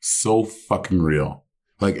feels so fucking real.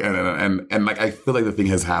 Like, and like, I feel like the thing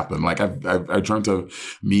has happened. Like, I've dreamt of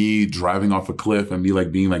me driving off a cliff and me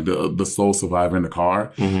like being like the sole survivor in the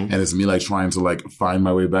car. And it's me like trying to like find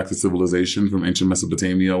my way back to civilization from ancient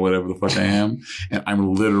Mesopotamia or whatever the fuck I am. And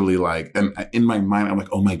I'm literally like, and in my mind, I'm like,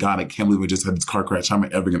 oh my God, I can't believe I just had this car crash. How am I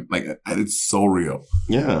ever going to, like, it's so real.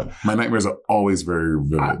 Yeah. My nightmares are always very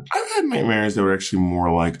vivid. I've had nightmares that were actually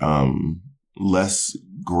more like, less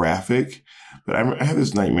graphic. But I had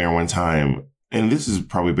this nightmare one time, and this is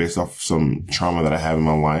probably based off some trauma that I have in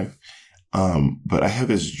my life. But I had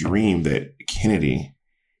this dream that Kennedy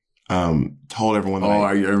told everyone that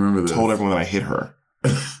I remember this. Told everyone that I hit her.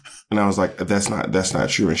 And I was like, that's not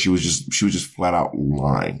true. And she was just flat out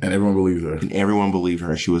lying. And everyone believed her. And everyone believed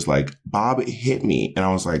her. And she was like, Bob hit me. And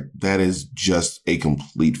I was like, that is just a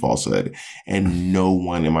complete falsehood. And no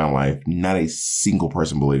one in my life, not a single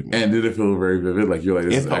person believed me. And did it feel very vivid? Like, you're like,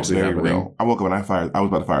 this is actually happening? Real. I woke up and I was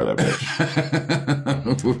about to fire that bitch.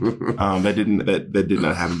 That did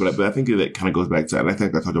not happen. But I think that kind of goes back to, and I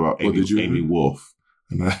think I talked about Amy Wolf.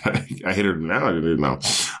 And I hit her now. I didn't know.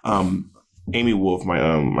 Amy Wolf,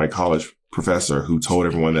 my college professor, who told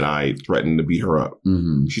everyone that I threatened to beat her up.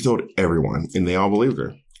 She told everyone, and they all believed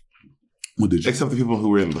her. What did you? Except the people who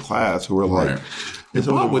were in the class who were like,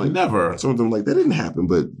 Bob would never. Some of them like, that didn't happen,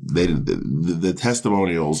 but they did. The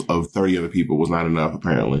testimonials of 30 other people was not enough,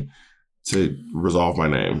 apparently, to resolve my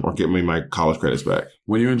name or get me my college credits back.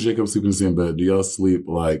 When you and Jacob sleep in the same bed, do y'all sleep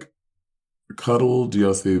like cuddle? Do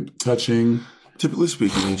y'all sleep touching? Typically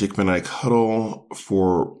speaking, Jacob and I cuddle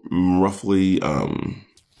for roughly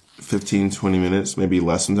 15, 20 minutes, maybe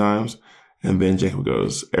less sometimes. And then Jacob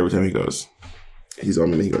goes, every time he goes, he's on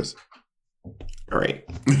me and he goes, all right,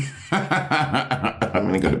 I'm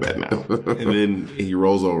going to go to bed now. And then he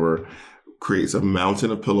rolls over, creates a mountain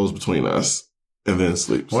of pillows between us, and then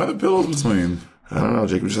sleeps. Why the pillows between? I don't know.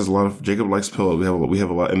 Jacob just has a lot of. Jacob likes pillows. We have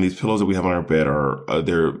a lot, and these pillows that we have on our bed are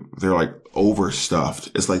they're like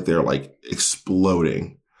overstuffed. It's like they're like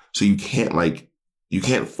exploding. So you can't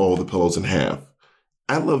fold the pillows in half.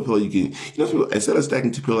 I love a pillow. Instead of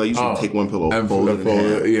stacking two pillows, I usually take one pillow and fold it in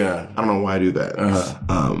half. Yeah, I don't know why I do that.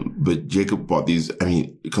 But Jacob bought these. I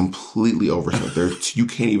mean, completely overstuffed. You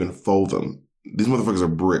can't even fold them. These motherfuckers are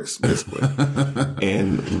bricks, basically.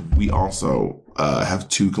 And we also have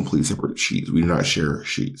two completely separate sheets. We do not share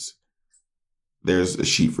sheets. There's a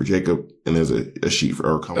sheet for Jacob, and there's a sheet for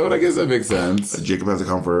our comforter. Oh, I guess that makes sense. Jacob has a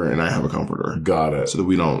comforter, and I have a comforter. Got it. So that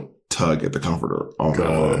we don't tug at the comforter all night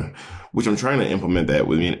long. Which I'm trying to implement that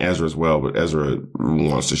with me and Ezra as well, but Ezra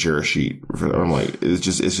wants to share a sheet. I'm like, it's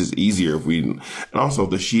just easier if we. And also,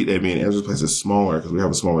 the sheet at me and Ezra's place is smaller because we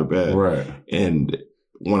have a smaller bed, right? And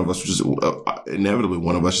one of us just inevitably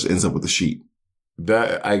one of us just ends up with a sheet.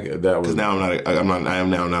 Because now I am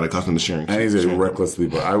now not accustomed to sharing. I need a reckless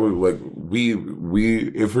sleeper. I would like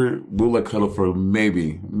we'll like cuddle for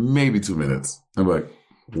maybe 2 minutes. I'm like,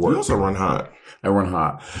 work. You also run hot. I run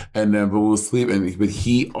hot, and then but we'll sleep. But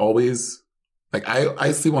he always like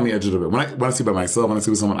I sleep on the edge of the bed. When I sleep by myself, when I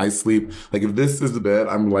sleep with someone, I sleep like if this is the bed,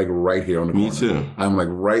 I'm like right here on the corner. Me too. I'm like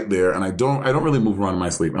right there, and I don't really move around in my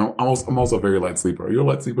sleep. I'm also a very light sleeper. Are you a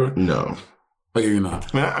light sleeper? No. Like you're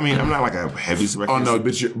not. I mean, I'm not like a heavy sleeper. Oh no,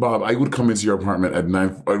 but Bob, I would come into your apartment at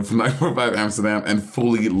 945 Amsterdam and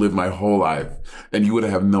fully live my whole life, and you would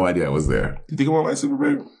have no idea I was there. You think I'm a light sleeper,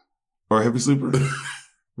 babe, or a heavy sleeper?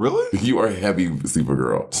 Really? You are a heavy sleeper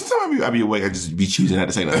girl. Sometimes I be awake, I just be choosing not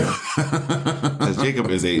to say nothing. Because Jacob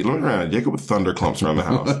is Jacob with thunder clumps around the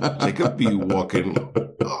house. Jacob be walking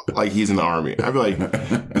like he's in the army. I'd be like,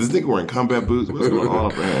 is this nigga wearing combat boots? What's going on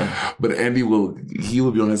up there? But Andy will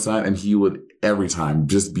be on his side, and he would every time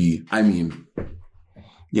just be,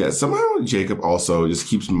 yeah, somehow Jacob also just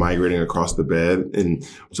keeps migrating across the bed. And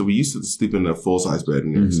so we used to sleep in a full-size bed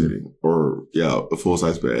in New York City. A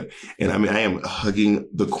full-size bed. And I mean, I am hugging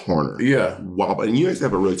the corner. Yeah. And you guys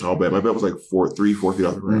have a really tall bed. My bed was like 4 feet off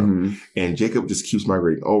the ground. And Jacob just keeps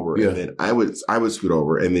migrating over. Yeah. And then I would scoot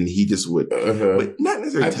over, and then he just would, but not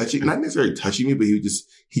necessarily touching me, but he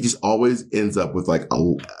just always ends up with like a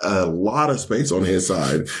lot of space on his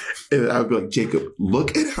side. And I would be like, Jacob,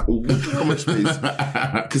 look at how much space.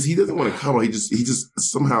 Because he doesn't want to cuddle. He just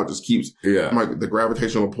somehow just keeps the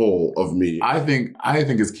gravitational pull of me. I think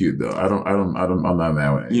it's cute though. I'm not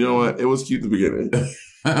mad with it. You know what? It was cute at the beginning.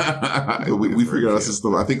 we figured out a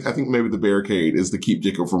system. I think maybe the barricade is to keep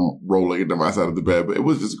Jacob from rolling into my side of the bed. But it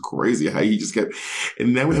was just crazy how he just kept.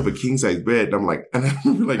 And now we have a king size bed. And I'm like,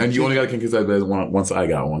 and you only got a king size bed once I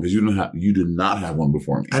got one because you did not have one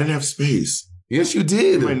before me. I didn't have space. Yes, you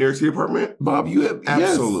did. In my New York City apartment, Bob, you had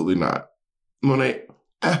absolutely not. Monet,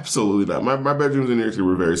 absolutely not. My bedrooms in New York City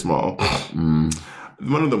were very small.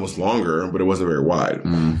 One of them was longer, but it wasn't very wide.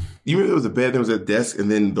 Mm. You remember there was a bed, there was a desk,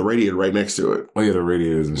 and then the radiator right next to it. Oh yeah, the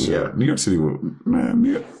radiators and shit. Yeah. New York City, man.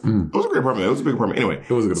 It was a great apartment. It was a big apartment. Anyway,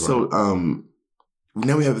 it was a good apartment. So,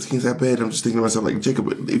 now we have this king size bed. I'm just thinking to myself, like, Jacob,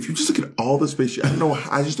 if you just look at all the space,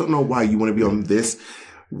 I just don't know why you want to be on this.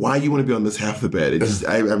 Why you want to be on this half of the bed? It just,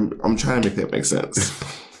 I'm trying to make that make sense.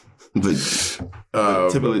 But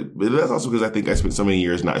typically, but that's also because I think I spent so many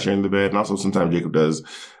years not sharing the bed, and also sometimes Jacob does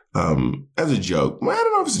as a joke. Well, I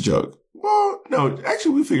don't know if it's a joke. Well, no,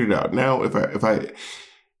 actually, we figured it out. Now, if I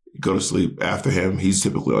go to sleep after him, he's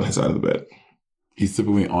typically on his side of the bed. He's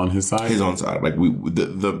typically on his side. His own side, like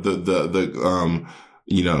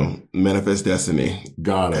manifest destiny.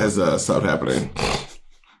 Got it. Has stopped happening.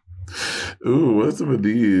 Ooh, what's some of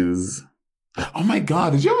these? Oh my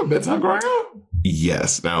God, did you have a bedtime growing up?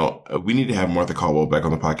 Yes. Now, we need to have Martha Caldwell back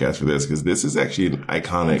on the podcast for this, because this is actually an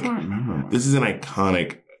iconic,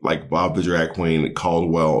 like Bob the Drag Queen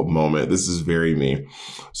Caldwell moment. This is very me.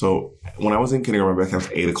 So when I was in kindergarten, my bedtime was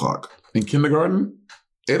 8 o'clock. In kindergarten?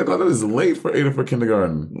 8 o'clock? That is late for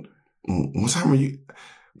kindergarten. What time are you?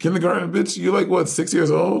 Kindergarten, bitch? You like what, 6 years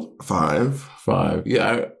old? 5.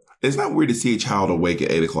 Yeah. It's not weird to see a child awake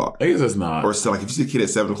at 8 o'clock. I guess that's not. Or still, like, if you see a kid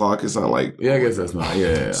at 7 o'clock, it's not like. Yeah, I guess that's not.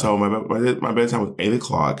 Yeah. So my bedtime was 8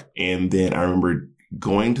 o'clock. And then I remember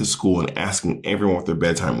going to school and asking everyone what their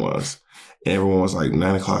bedtime was. And everyone was like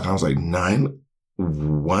 9 o'clock. I was like, 9?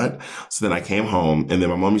 What? So then I came home, and then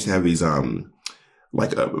my mom used to have these,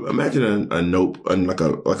 imagine a note, like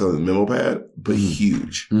a memo pad, but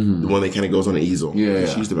huge. Mm-hmm. The one that kind of goes on an easel. Yeah.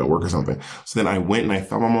 She used to be at work or something. So then I went and I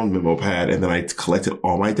found my mom's memo pad, and then I collected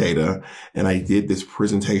all my data, and I did this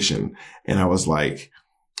presentation. And I was like,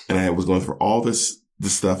 and I was going through all this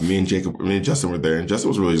stuff. Me and Justin were there, and Justin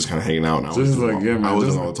was really just kind of hanging out. And I was doing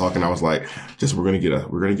all the talking. I was like, Justin, we're gonna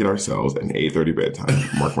get ourselves an 8:30 bedtime.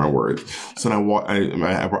 Mark my words. So then I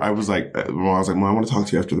was like, Mom, I want to talk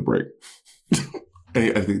to you after the break.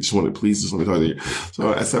 I think just let me talk to you.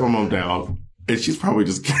 So I sat my mom down, and she's probably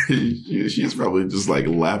just like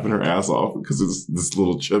laughing her ass off, because this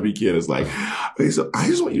little chubby kid is like, okay, so I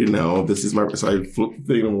just want you to know, so I flipped the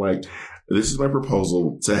thing, and I'm like, this is my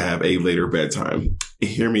proposal to have a later bedtime.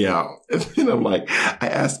 Hear me out. And then I'm like, I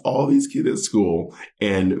asked all these kids at school,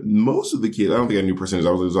 and most of the kids, I don't think I knew percentage.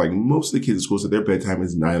 I was like, most of the kids at school said their bedtime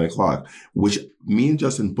is 9 o'clock, which me and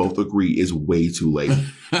Justin both agree is way too late.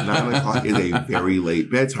 9 o'clock is a very late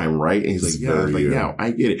bedtime, right? And he's like, yeah. I was like, yeah, I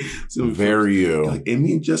get it. So very you. Like, and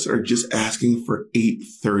me and Justin are just asking for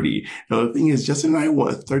 8:30. Now the thing is, Justin and I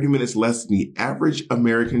want 30 minutes less than the average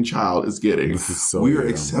American child is getting. We are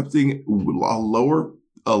accepting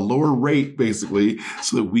a lower rate, basically,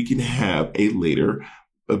 so that we can have a later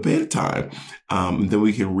bedtime. Then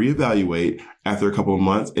we can reevaluate after a couple of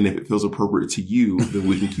months, and if it feels appropriate to you, then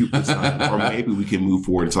we can keep this time. Or maybe we can move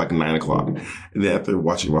forward to like 9 o'clock. And then after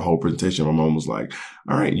watching my whole presentation, my mom was like,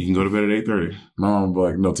 all right, you can go to bed at 8:30. My mom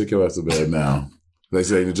was like, no, take your ass to bed now. They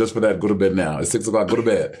say, just for that, go to bed now. It's 6 o'clock, go to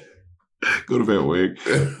bed. Go to bed, wig.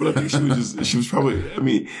 But I think she was probably,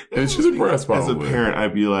 and she's impressed probably. As a parent,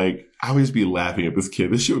 I'd be like, I would just be laughing at this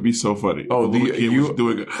kid. This shit would be so funny. Oh, the kid was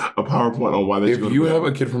doing a PowerPoint on why they should go to bed. If you have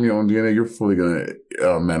a kid from your own DNA, you're fully going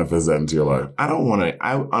to manifest that into your life. I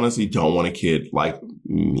honestly don't want a kid like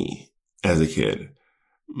me as a kid.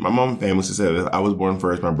 My mom famously said that I was born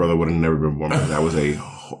first. My brother would have never been born because I was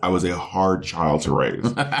a hard child to raise.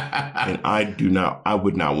 And I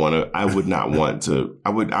wouldn't want to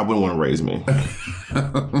raise me.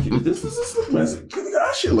 This is messy.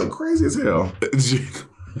 That shit look crazy as hell.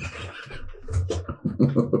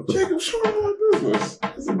 Jacob, show me my business.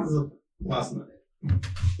 This is last night.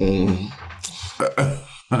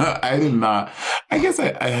 I did not. I guess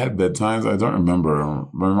I had bedtimes. I don't remember.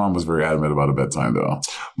 My mom was very adamant about a bedtime, though.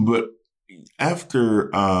 But after,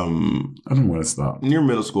 I don't want to stop. Near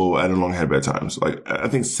middle school, I no longer had bedtimes. Like, I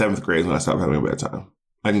think 7th grade is when I stopped having a bedtime.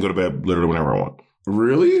 I can go to bed literally whenever I want.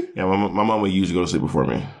 Really? Yeah, my mom would usually go to sleep before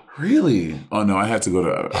me. Really? Oh, no, I had to go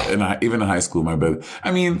to, even in high school, my bed.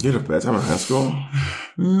 I mean. You had a bedtime in high school?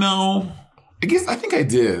 No. I think I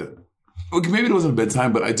did. Maybe it wasn't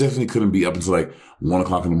bedtime, but I definitely couldn't be up until like 1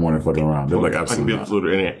 o'clock in the morning fucking around. They're like, absolutely. I can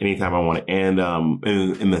be up anytime I want. And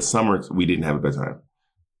in the summer, we didn't have a bedtime.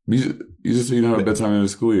 You just said you don't have a bedtime in the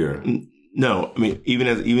school year. No, I mean even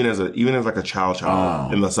as like a child.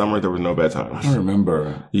 In the summer there was no bedtime. I don't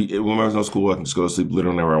remember. When there was no school, I can just go to sleep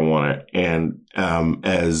literally whenever I wanted. And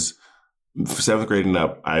as 7th grade and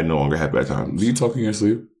up, I no longer had bedtime. Do you talk in your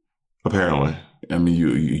sleep? Apparently. I mean,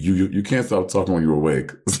 you can't stop talking when you're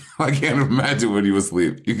awake. I can't imagine when you were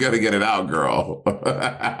asleep. You got to get it out, girl.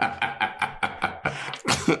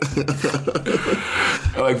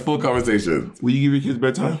 Like full conversation. Will you give your kids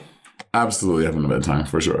bedtime? Absolutely having a bedtime,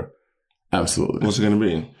 for sure. Absolutely. What's it going to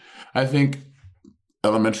be? I think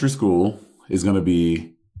elementary school is going to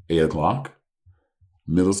be 8 o'clock.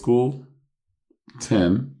 Middle school,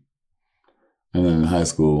 10. And then in high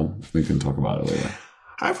school, we can talk about it later.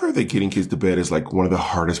 I've heard that getting kids to bed is like one of the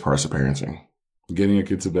hardest parts of parenting. Getting a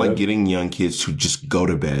kid to bed? Like getting young kids to just go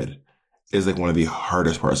to bed is like one of the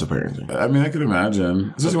hardest parts of parenting. I mean, I could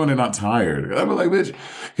imagine. Especially when they're not tired. I'd be like, bitch,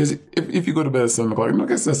 because if you go to bed at 7 o'clock, I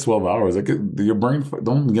guess that's 12 hours. Like, your brain,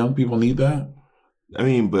 don't young people need that? I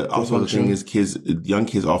mean, but also the thing is young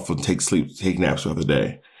kids often take naps throughout the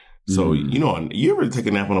day. So, you know, you ever take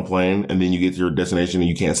a nap on a plane and then you get to your destination and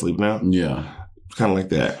you can't sleep now? Yeah. It's kind of like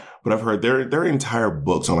that. But I've heard there are entire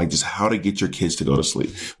books on like just how to get your kids to go to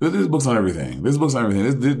sleep. There's books on everything. There's books on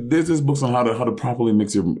how to properly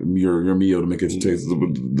mix your meal to make it taste.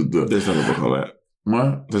 There's not a book on that.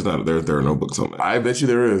 What? There are no books on that. I bet you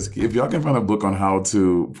there is. If y'all can find a book on how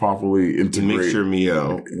to properly integrate, mix your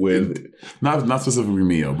meal with not specifically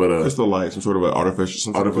meal, but Crystal Light, some sort of an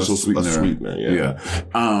artificial sweetener. Yeah.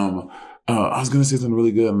 I was gonna say something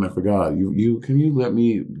really good and I forgot. Can you let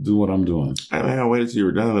me do what I'm doing? I waited till you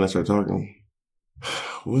were done and then I started talking.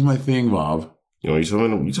 What was my thing, Bob? You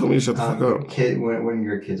told me to shut the fuck up. When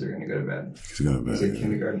your kids are going to go to bed. You said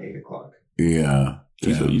kindergarten, 8 o'clock. Yeah.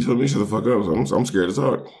 You told me to shut the fuck up, so I'm scared to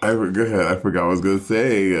talk. Go ahead. I forgot what I was going to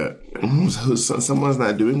say. Someone's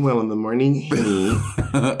not doing well in the morning.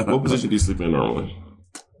 What position do you sleep in normally?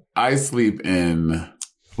 I sleep in,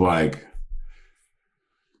 like,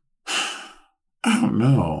 I don't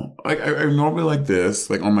know. Like, I normally like this,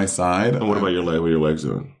 like on my side. And what about your leg? What are your legs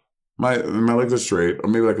doing? My legs are straight, or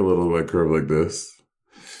maybe like a little like curve like this.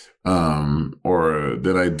 Or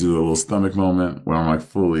then I do a little stomach moment where I'm like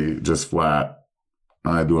fully just flat.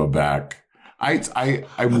 And I do a back. I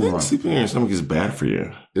think sleeping on your stomach is bad for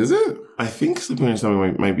you. Is it? I think sleeping on your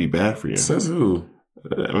stomach might be bad for you. Says who?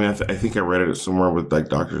 I mean, I think I read it somewhere with like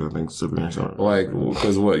doctors. I think sleeping on your stomach. Like,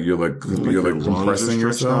 because what you're like compressing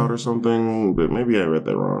yourself out or something. But maybe I read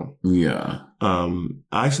that wrong. Yeah.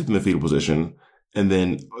 I sleep in the fetal position, and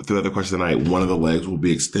then throughout the course of the night, one of the legs will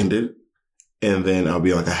be extended, and then I'll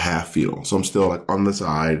be like a half fetal. So I'm still like on the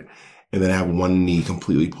side. And then I have one knee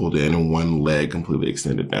completely pulled in and one leg completely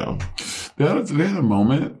extended down. They had a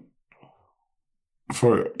moment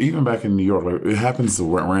for even back in New York. Like it happens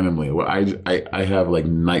randomly. Where I have like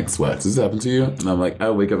night sweats. Does this happen to you? And I'm like, I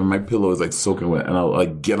wake up and my pillow is like soaking wet, and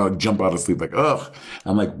I'll jump out of sleep like, ugh.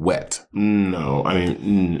 I'm like wet. No, I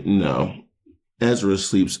mean no. Ezra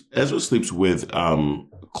sleeps with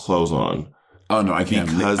clothes on. Oh no, I can't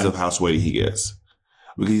because of how sweaty he gets.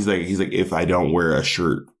 Because he's like if I don't wear a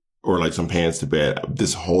shirt or like some pants to bed,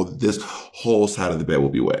 this whole side of the bed will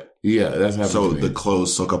be wet. Yeah, that's happening. So the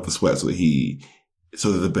clothes soak up the sweat so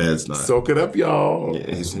that the bed's not. Soak it up, y'all.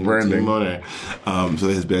 Yeah, his branding. So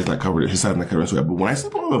that his bed's not covered, his side's not covered in sweat. But when I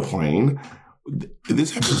sleep on the plane,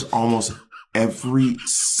 this happens almost every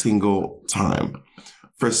single time.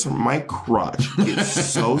 My crotch gets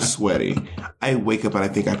so sweaty, I wake up and I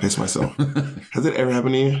think I pissed myself. Has it ever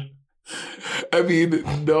happened to you? I mean,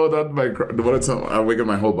 no, not my crotch. I wake up,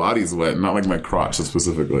 my whole body's wet, not like my crotch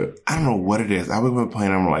specifically. I don't know what it is. I wake up on the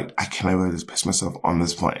plane and I'm like, I can't really just piss myself on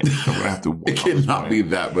this plane. I'm gonna have to. It cannot be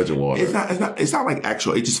that much of water. It's not like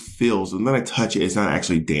actual. It just feels. And then I touch it. It's not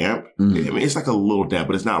actually damp. Mm-hmm. I mean, it's like a little damp,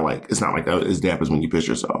 but it's not like as damp as when you piss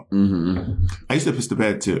yourself. Mm-hmm. I used to piss the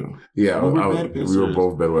bed too. Yeah, we were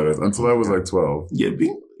both bedwetters until I was like 12. Yeah,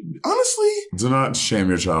 honestly, do not shame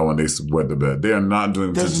your child when they wet the bed. They are not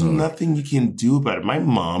doing. There's nothing you can do about it. My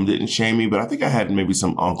mom didn't shame me, but I think I had maybe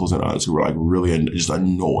some uncles and aunts who were like really just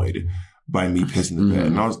annoyed by me pissing the bed.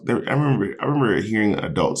 And I remember hearing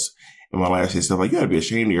adults in my life say stuff like, "You got to be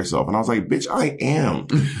ashamed of yourself," and I was like, "Bitch, I am."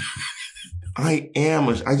 I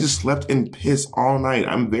just slept in piss all night.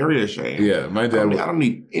 I'm very ashamed. Yeah, my dad. I don't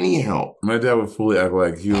need any help. My dad would fully act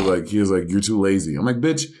like he was like, "You're too lazy." I'm like,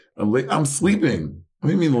 "Bitch, I'm sleeping." What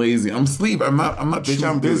do you mean lazy? I'm asleep. I'm not. Bitch,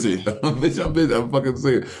 I'm busy. Bitch, I'm busy. I'm fucking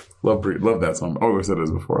sleep. Love that song. I always said this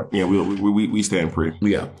before. Yeah, we stand pre.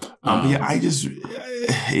 Yeah. But yeah, I just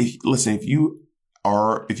listen. If you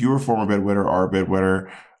are a former bedwetter or a bedwetter,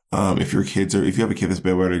 if you have a kid that's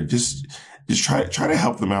bedwetter, just try to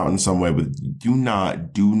help them out in some way, but do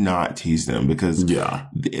not tease them because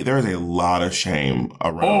there is a lot of shame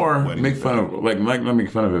around. Or make fun of not make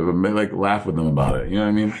fun of it, but laugh with them about it. You know what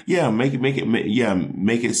I mean? Yeah, make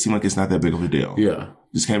it seem like it's not that big of a deal. Yeah.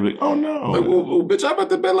 Just kind of be like, oh no. Like, well, bitch, I went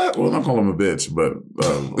to bed last. Well, I'm not calling him a bitch, but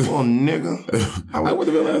well, nigga, I went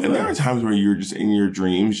to bed last night. And there are times where you're just in your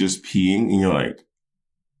dreams, just peeing, and you're like,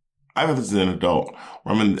 I've had this as an adult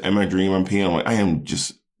where I'm in my dream, I'm peeing, I'm like,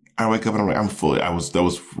 I wake up and I'm like, that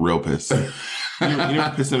was real piss. You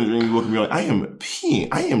never piss in a dream, you look at me like, I am peeing.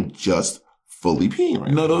 I am just fully peeing right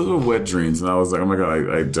now. No, those were wet dreams. And I was like, oh my God,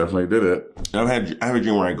 I definitely did it. I have a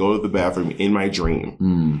dream where I go to the bathroom in my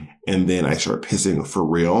dream and then I start pissing for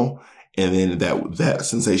real. And then that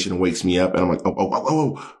sensation wakes me up and I'm like,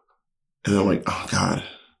 oh. And I'm like, oh God.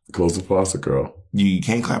 Close the faucet, girl. You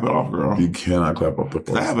can't clap it off, girl. You cannot clap off the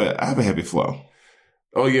faucet. I have a heavy flow.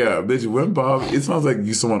 Oh yeah, bitch. When Bob, it sounds like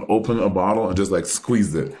someone opened a bottle and just like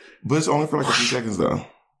squeezed it. But it's only for like a few seconds though.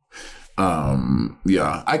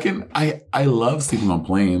 Yeah. I love sleeping on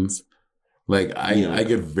planes. Like I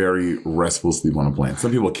get very restful sleep on a plane.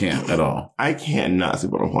 Some people can't at all. I can't not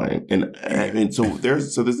sleep on a plane. And I mean, so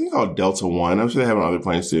there's this thing called Delta One. I'm sure they have it on other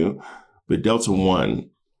planes too. But Delta One.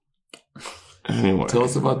 Anyway. Tell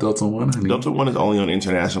us about Delta One, honey. Delta One is only on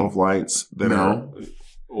international flights that are.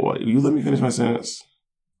 What, you let me finish my sentence.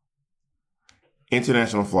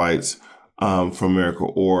 International flights from America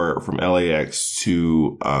or from LAX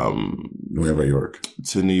to New York.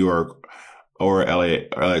 To New York or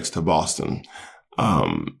LAX to Boston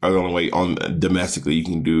are the only way on domestically you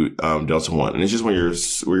can do Delta One. And it's just when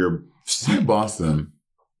you're Boston.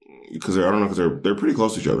 Because I don't know, because they're pretty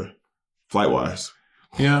close to each other, flight wise.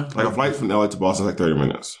 Yeah. Like a flight from LA to Boston is like 30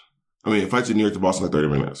 minutes. I mean, a flight to New York to Boston is like 30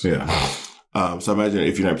 minutes. Yeah. So imagine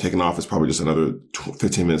if you're not taking off, it's probably just another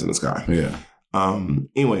 15 minutes in the sky. Yeah.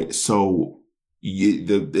 Anyway, so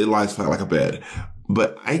it lies flat like a bed,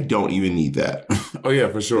 but I don't even need that. Oh yeah,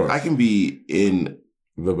 for sure. I can be in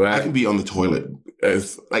the back. I can be on the toilet.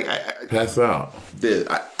 It's like I pass out.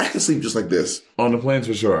 I can sleep just like this on the planes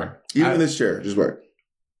for sure. Even in this chair, just right.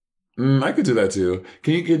 I could do that too.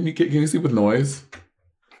 Can you sleep with noise?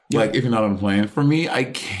 Yeah. Like if you're not on a plane. For me, I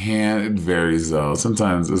can't. It varies though.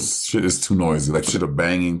 Sometimes shit is too noisy. Like shit of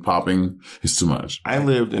banging, popping is too much. I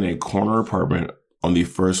lived in a corner apartment on the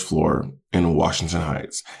first floor in Washington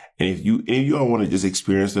Heights. And if you all want to just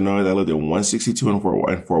experience the noise, I lived in 162 in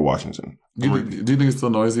Fort Washington. Do you think it's still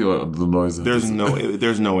noisy or the noise? There's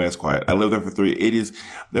no way it's quiet. I lived there for 3.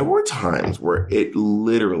 There were times where it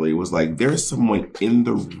literally was like, there's someone in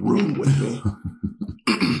the room with me.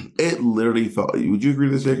 It literally felt, would you agree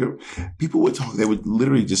with this, Jacob? People would talk, they would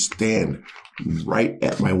literally just stand right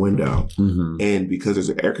at my window. Mm-hmm. And because there's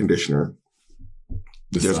an air conditioner,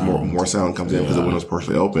 there's more sound comes in because the window's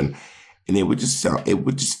partially open. And it would just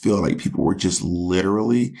feel like people were just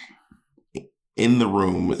literally in the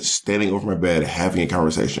room, standing over my bed, having a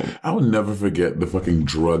conversation. I will never forget the fucking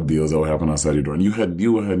drug deals that would happen outside your door. And you had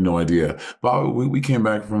no idea. Bob, we came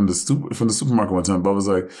back from the supermarket one time. Bob was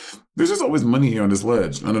like, there's just always money here on this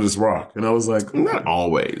ledge, under this rock. And I was like, not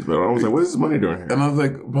always, but I was like, what is this money doing here? And I was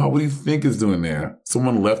like, Bob, what do you think it's doing there?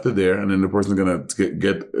 Someone left it there, and then the person's going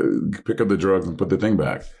to pick up the drugs and put the thing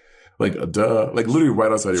back. Like, duh. Like, literally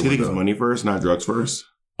right outside your window. Do you think it's money first, not drugs first?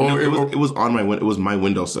 It was on my window. It was my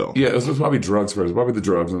windowsill. Yeah, it was probably drugs first. Probably the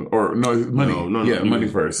drugs. Or, no, money. No, yeah, money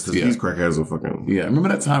first. Because these crackheads are fucking... Yeah, remember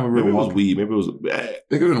that time we were... Maybe it was weed. Maybe it was... It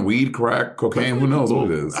could have been weed, crack, cocaine. Who knows what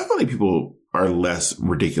it is? I feel like people are less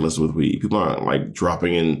ridiculous with weed. People aren't like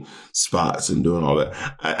dropping in spots and doing all that.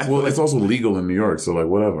 Well, it's also legal in New York, so like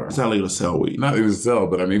whatever. It's not legal to sell weed. Not legal to sell,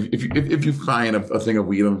 but I mean, if you find a thing of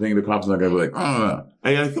weed, I'm thinking the cops are not gonna be like, oh.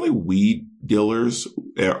 I feel like weed dealers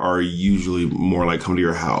are usually more like come to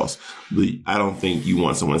your house, but I don't think you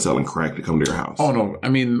want someone selling crack to come to your house. Oh no, I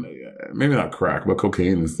mean maybe not crack, but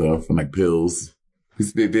cocaine and stuff and like pills.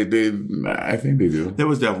 They I think they do. There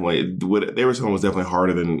was definitely what they were selling was definitely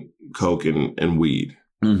harder than coke and weed.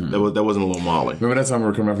 Mm-hmm. That wasn't a little Molly. Remember that time we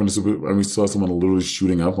were coming back from the super and we saw someone literally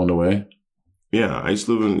shooting up on the way? Yeah, I used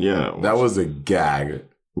to live in that was a gag.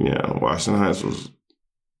 Yeah, Washington Heights was.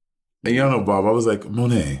 And y'all know, Bob, I was like,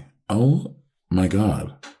 Monet, oh my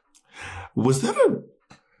God. Was that a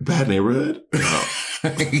bad neighborhood? No.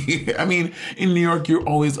 I mean, in New York, you're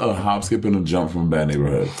always a hop, skip, and a jump from a bad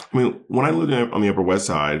neighborhood. I mean, when I lived on the Upper West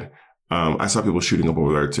Side, I saw people shooting up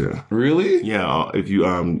over there too. Really? Yeah. If you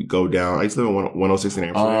go down, I used to live in 106 in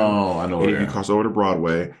Amsterdam. Oh, I know where. If you cross over to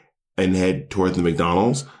Broadway and head towards the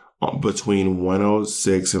McDonald's, between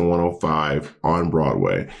 106 and 105 on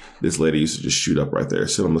Broadway, this lady used to just shoot up right there,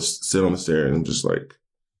 sit on the stairs, and just like,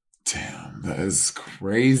 damn, that is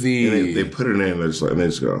crazy. And they put it in, and they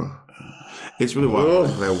just go. It's really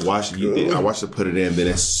wild. I watched her put it in, then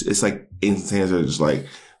it's like insane. They're just like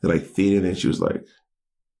they're like feeding, and she was like,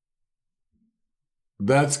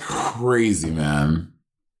 "That's crazy, man.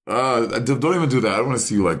 Don't even do that. I don't want to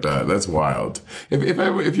see you like that. That's wild.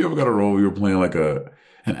 If you ever got a role where you were playing like an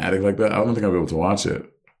addict like that, I don't think I'd be able to watch it.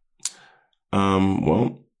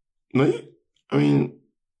 Well, no, I mean,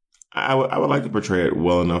 I would like to portray it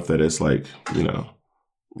well enough that it's like, you know.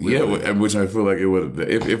 Yeah, which I feel like it would.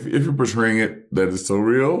 If you're portraying it that is so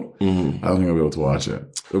real, I don't think I'll be able to watch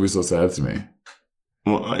it. It'll be so sad to me.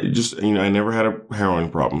 Well, I never had a heroin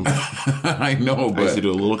problem. I know, but I used to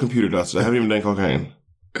do a little computer dust. I haven't even done cocaine.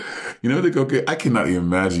 You know the cocaine? I cannot even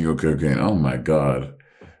imagine your cocaine. Oh my God.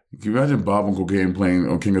 Can you imagine Bob on cocaine playing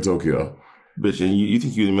on King of Tokyo? Bitch, and you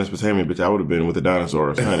think you was in Mesopotamia, bitch, I would have been with the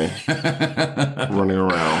dinosaurs, honey. Running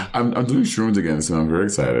around. I'm doing shrooms again, so I'm very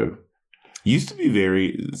excited. Used to be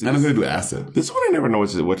very... And I'm going to do acid. This one I never know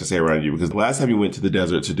what to say around you, because the last time you went to the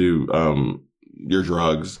desert to do your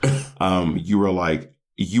drugs,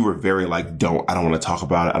 you were very like, I don't want to talk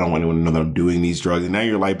about it. I don't want anyone to know that I'm doing these drugs. And now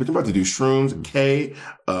you're like, but you're about to do shrooms, K,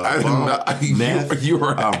 meth, you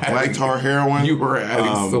were black tar heroin. You were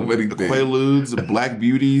adding so many things. Quaaludes, black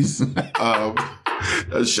beauties, a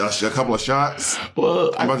couple of shots.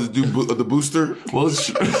 Well, I'm about to do the booster. Well,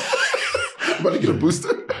 I'm about to get a booster.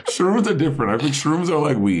 Shrooms are different. I think shrooms are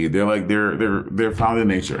like weed. They're like they're found in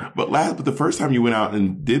nature. But the first time you went out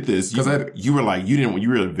and did this, you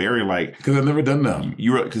were very like, because I've never done them.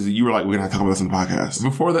 You were like, we're gonna talk about this on the podcast.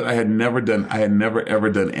 Before that, I had never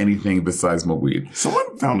ever done anything besides smoke weed.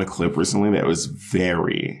 Someone found a clip recently that was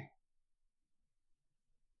very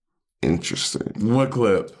interesting. What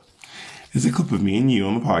clip? It's a clip of me and you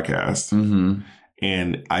on the podcast,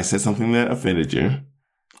 and I said something that offended you.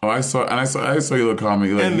 Oh, I saw your little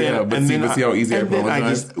comment. Like, see how easy I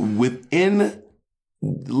apologize. Within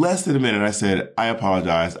less than a minute, I said, I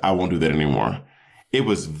apologize. I won't do that anymore. It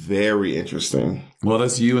was very interesting. Well,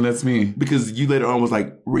 that's you and that's me. Because you later on was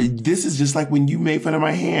like, this is just like when you made fun of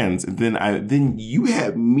my hands. And then you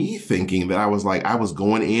had me thinking that I was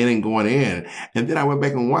going in. And then I went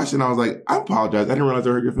back and watched it and I was like, I apologize. I didn't realize I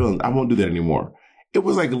hurt your feelings. I won't do that anymore. It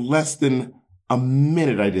was like less than a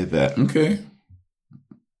minute I did that. Okay.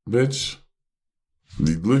 Bitch,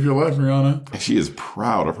 live your life, Rihanna. She is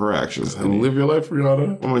proud of her actions. Live your life,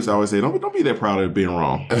 Rihanna. I always say, don't be that proud of being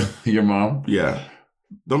wrong. Your mom? Yeah.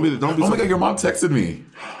 Don't be. Oh my God, your mom texted me.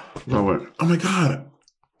 Oh, what? Oh my God.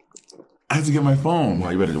 I have to get my phone.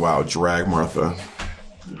 Wow, drag Martha.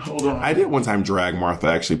 Hold on. I did one time drag Martha.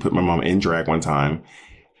 I actually put my mom in drag one time.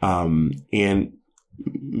 And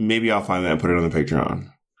maybe I'll find that and put it on the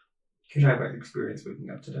Patreon. Can I have an experience waking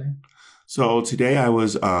up today? So today I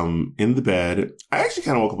was in the bed. I actually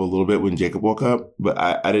kind of woke up a little bit when Jacob woke up, but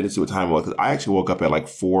I didn't see what time it was. I actually woke up at like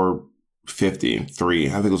 4:53. I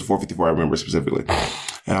think it was 4:54. I remember specifically.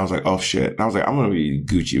 And I was like, oh shit. And I was like, I'm going to be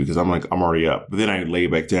Gucci because I'm already up. But then I lay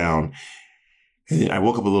back down and then I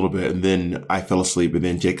woke up a little bit and then I fell asleep. And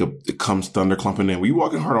then Jacob comes thunderclumping in. Were you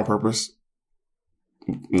walking hard on purpose?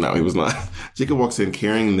 No, he was not. Jacob walks in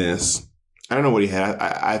carrying this. I don't know what he had.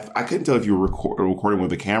 I couldn't tell if you were recording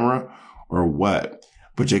with a camera or what,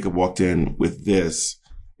 but Jacob walked in with this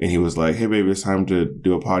and he was like, hey baby, it's time to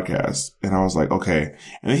do a podcast. And I was like, okay.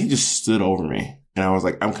 And then he just stood over me and I was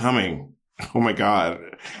like, I'm coming. Oh my God.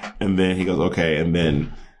 And then he goes, okay. And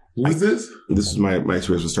then who's this? This is my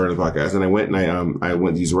experience with starting the podcast. And I went and I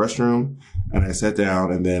went to use the restroom and I sat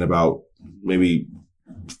down and then about maybe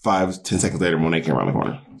 5-10 seconds later, Monet came around the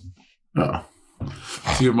corner. Oh.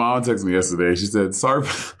 So your mom texted me yesterday. She said, sorry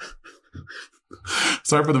for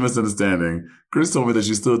the misunderstanding. Chris told me that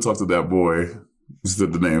you still talk to that boy. She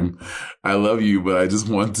said the name. I love you, but I just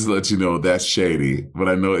wanted to let you know that's shady. But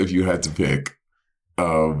I know if you had to pick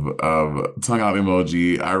of tongue out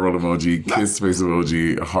emoji, eye roll emoji, kiss face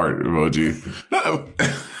emoji, heart emoji.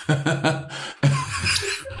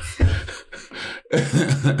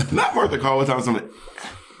 Not Martha Call without something.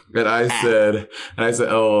 And I said,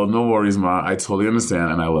 oh, no worries, Ma. I totally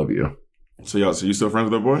understand, and I love you. So you still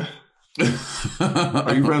friends with that boy?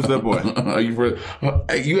 Are you friends with that boy? Are you friends?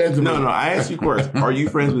 You answer. No. I asked you first. Are you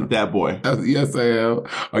friends with that boy? Yes, I am.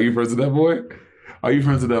 Are you friends with that boy? Are you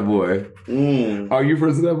friends with that boy? Are you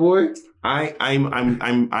friends with that boy? I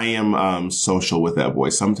am social with that boy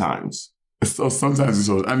sometimes. So sometimes you're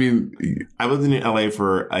social. I mean, I lived in LA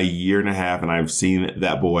for a year and a half, and I've seen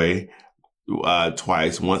that boy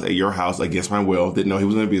twice. Once at your house against my will. Didn't know he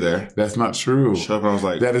was going to be there. That's not true. Shut up. I was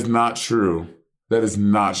like, that is not true. That is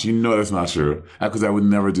not. You know that's not true. Because I would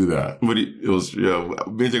never do that. But it was. Yeah.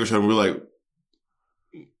 Me and Jacob showed. We were like,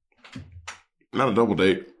 not a double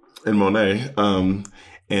date in Monet. And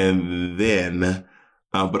then,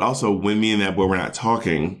 but also when me and that boy were not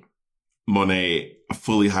talking, Monet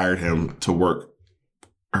fully hired him to work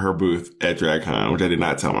her booth at DragCon, which I did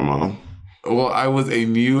not tell my mom. Well, I was just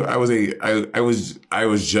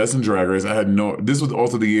in Drag Race. I had this was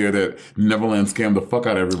also the year that Neverland scammed the fuck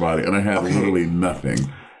out of everybody, and I had literally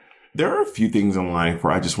nothing. There are a few things in life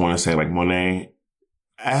where I just want to say, like, Monet,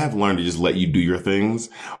 I have learned to just let you do your things.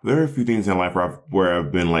 There are a few things in life where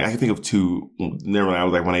I've been like, I can think of two. Neverland, I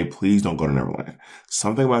was like, Monet, please don't go to Neverland.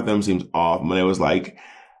 Something about them seems off. Monet was like,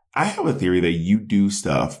 I have a theory that you do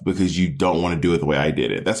stuff because you don't want to do it the way I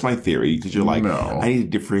did it. That's my theory. Because you're like, I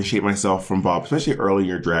need to differentiate myself from Bob. Especially early in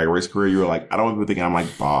your Drag Race career, you were like, I don't want people thinking I'm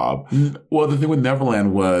like Bob. Well, the thing with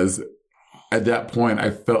Neverland was, at that point,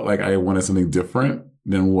 I felt like I wanted something different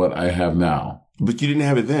than what I have now. But you didn't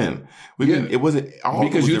have it then. It wasn't all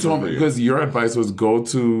because you told me, because your advice was go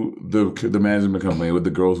to the management company with the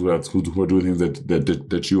girls who are doing things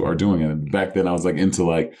that you are doing. And back then I was like into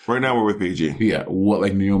like, right now we're with PG. Yeah. What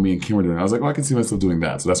like Naomi and Kim were doing. I was like, I can see myself doing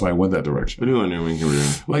that. So that's why I went that direction. What do Naomi and Kim were doing?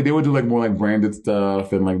 Like they would do like more like branded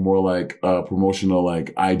stuff and like more like promotional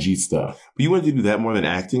like IG stuff. But you wanted to do that more than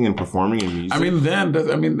acting and performing and music?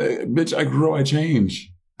 Bitch, I grow, I change.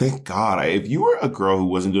 Thank God. If you were a girl who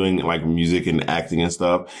wasn't doing like music and acting and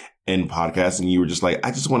stuff and podcasting, you were just like, I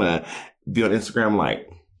just want to be on Instagram, like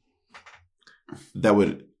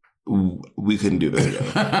we couldn't do that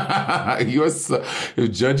together. If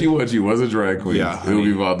Judgy Wudgy was a drag queen, it would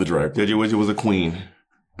be Bob the drag queen. Judgy Wudgy was a queen.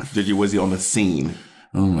 Judgy Wudgy on the scene.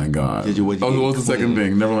 Oh my God. What was the second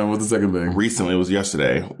thing? Neverland, what's the second thing? Recently, it was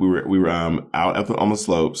yesterday. We were out on the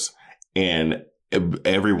slopes and not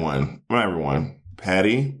everyone,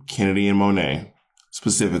 Patty, Kennedy, and Monet,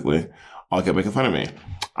 specifically, all kept making fun of me.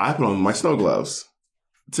 I put on my snow gloves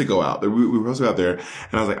to go out. We were supposed to go out there,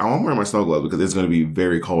 and I was like, I want to wear my snow gloves because it's going to be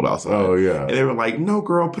very cold outside. Oh, yeah. And they were like, no,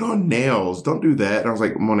 girl, put on nails. Don't do that. And I was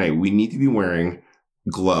like, Monet, we need to be wearing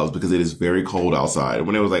gloves because it is very cold outside. And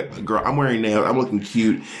when it was like, girl, I'm wearing nails, I'm looking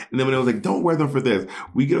cute. And then when it was like, don't wear them for this,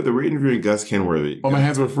 we get up there, we're interviewing Gus Kenworthy. Oh, my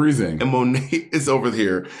hands were freezing. And Monet is over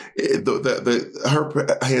here.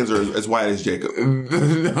 Her hands are as white as Jacob.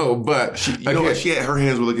 No, but her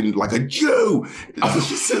hands were looking like a Jew. So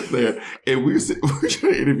she sits there and we're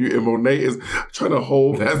trying to interview, and Monet is trying to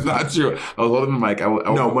hold. That's not true. I was holding the mic.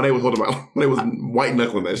 Monet was holding Monet was white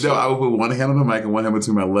knuckling that shit. No, I would put one hand on the mic and one hand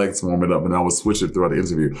between my legs to warm it up, and I would switch it throughout the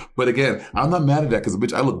interview. But again, I'm not mad at that because,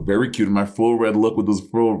 bitch, I look very cute in my full red look with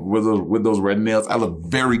those red nails. I look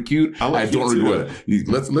very cute. I don't regret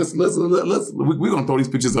it. We're gonna throw these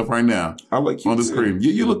pictures up right now. I look cute on the screen.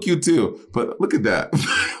 You look cute too. But look at that,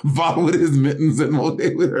 Bob with his mittens and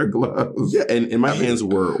Monet with her gloves. Yeah, and my hands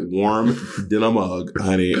were warm denim mug,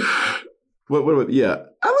 honey. What? Yeah,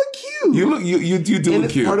 I look cute. You do look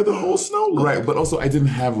it's cute. Part of the whole snow look. Right, but also I didn't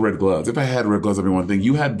have red gloves. If I had red gloves, that'd be one thing.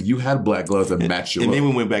 You had black gloves that matched your look. And then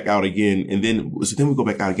we went back out again, and then we go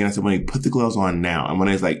back out again. I said, Monet, put the gloves on now. And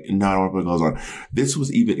Monet's like, no, I don't want to put the gloves on.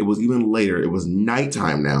 It was even later. It was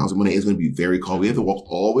nighttime now. So Monet, it's going to be very cold. We have to walk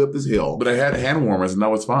all the way up this hill. But I had hand warmers, and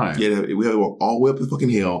that was fine. Yeah, we had to walk all the way up this fucking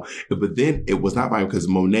hill. But then it was not fine because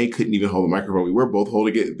Monet couldn't even hold the microphone. We were both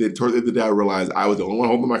holding it. Then towards the end of the day, I realized I was the only one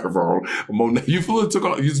holding the microphone. Monet, you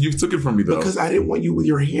took it from me though. Because I didn't want you with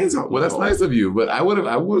your hands out. Well, that's nice of you, but I would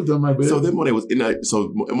have done my best. So then Monet was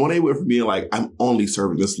Monet went from being like, I'm only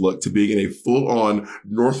serving this look, to being in a full on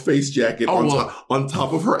North Face jacket on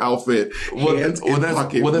top of her outfit, hands in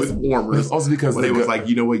pocket with warmers. That's also because Monet was like,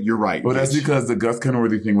 you know what, you're right. Well, that's because the Gus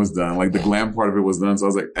Kenworthy thing was done. Like the glam part of it was done. So I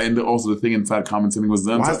was like, and also the thing inside commenting was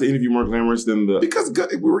done. Why is the interview more glamorous than the? Because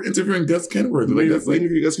we were interviewing Gus Kenworthy. We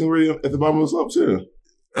interviewed Gus Kenworthy at the bottom of the slope too.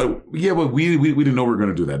 Yeah, but we didn't know we were going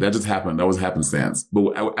to do that. That just happened. That was happenstance.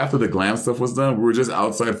 But after the glam stuff was done, we were just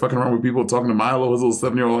outside fucking around with people, talking to Milo, his little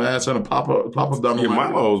 7-year-old ass, trying to pop up down the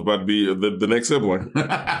line. Milo was about to be the next sibling.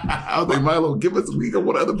 I was like, Milo, give us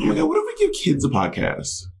what other people. What if we give kids a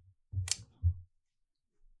podcast?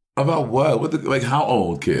 About what? How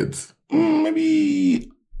old kids? Maybe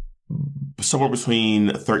somewhere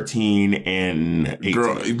between 13 and 18.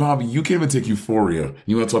 Girl, Bob, you can't even take Euphoria.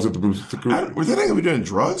 You want to talk to the group? We're not going to be doing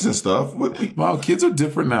drugs and stuff. Bob, kids are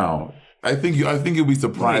different now. I think you'll be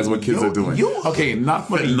surprised what kids are doing. Okay, not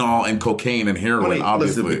fentanyl and cocaine and heroin,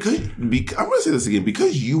 obviously. Listen, I'm going to say this again.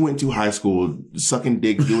 Because you went to high school sucking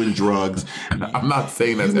dick, doing drugs. I'm not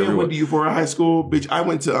saying that's everyone. You went to Euphoria High School? Bitch, I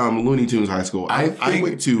went to Looney Tunes High School.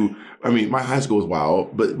 My high school was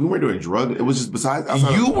wild, but we weren't doing drugs. It was just besides.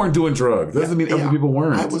 You weren't doing drugs. Doesn't mean other people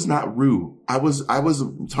weren't. I was not Rue. I was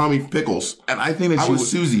Tommy Pickles. And I think that I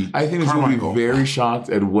was Susie. I think that you would be very shocked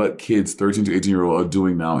at what kids 13 to 18-year-old are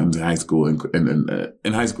doing now in high school.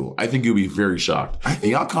 In high school, I think you'll be very shocked. And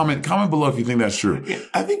y'all comment below if you think that's true.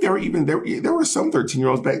 I think there were some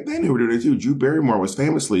 13-year-olds back then who were doing it too. Drew Barrymore was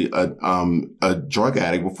famously a drug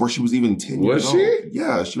addict before she was even 10 years old. Was she?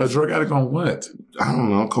 Yeah, she was a drug addict on what? I don't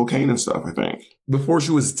know, cocaine and stuff, I think. Before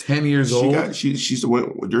she was 10 years old? She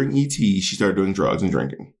went, during ET, she started doing drugs and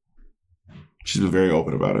drinking. She's been very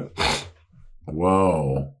open about it.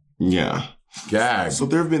 Whoa. Yeah. Gag. So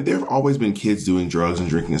there have always been kids doing drugs and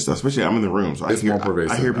drinking and stuff. Especially I'm in the room, so It's more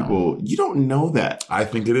pervasive I hear now. people. You don't know that. I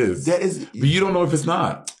think it is. That is. But you don't know if it's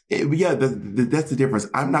not. Yeah, that's the difference.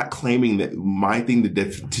 I'm not claiming that my thing to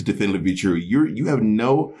definitively be true. You have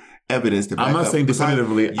no evidence to back I'm not up. saying Besides,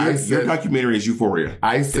 definitively. Your documentary is Euphoria.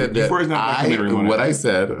 I said that. Euphoria is not a documentary. What I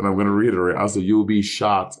said, and I'm going to reiterate, I said you will be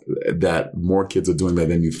shocked that more kids are doing that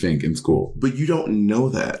than you think in school. But you don't know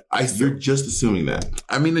that. You're just assuming that.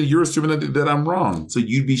 I mean, you're assuming that I'm wrong. So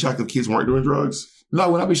you'd be shocked if kids weren't doing drugs? No, I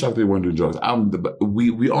would not be shocked if they weren't doing drugs.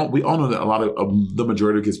 We all know that a lot of the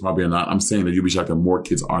majority of kids probably are not. I'm saying that you'd be shocked that more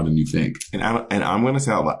kids are than you think. And I'm going to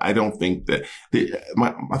say out loud, I don't think that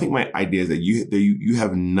I think my idea is that you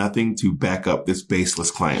have nothing to back up this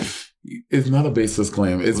baseless claim. It's not a baseless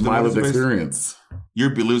claim. It's my lived experience.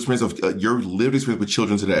 Your lived experience with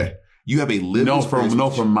children today. You have a lived experience.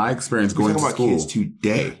 From my experience going to school. Kids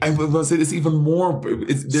today. I was going to say it's even more.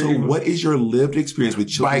 So what is your lived experience with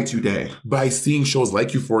children today? By seeing shows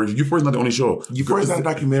like Euphoria. Euphoria is not the only show. Euphoria is not a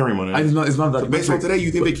documentary, man. It's not a documentary. Based on today, you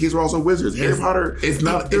think that kids were also wizards. Harry Potter. It's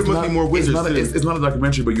not. There must be more wizards. It's not a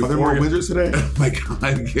documentary, but Euphoria. Are there more wizards today? Oh my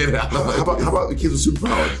God, get out! How about the kids with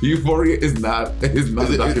superpowers? Euphoria is not a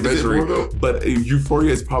documentary, but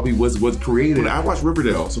Euphoria is probably was created. But I watched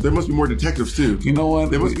Riverdale, so there must be more detectives too. You know what?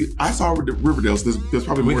 There must be. I saw Riverdale. So there's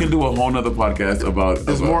probably we more. can do a whole nother podcast about.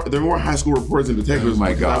 There are more high school reporters and detectives. Oh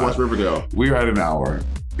my God! I watched Riverdale. We're at an hour.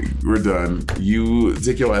 We're done. You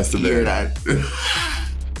take your ass to bed.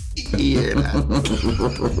 You're not.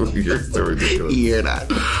 You're so ridiculous. You're not.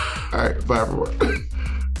 All right. Bye everyone.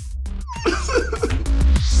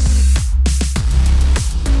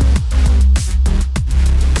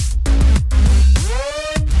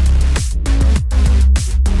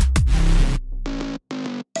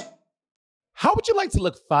 How would you like to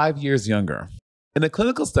look 5 years younger? In a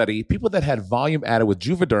clinical study, people that had volume added with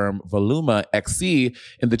Juvederm Voluma XC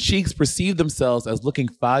in the cheeks perceived themselves as looking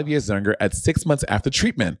 5 years younger at 6 months after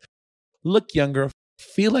treatment. Look younger,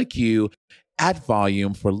 feel like you, add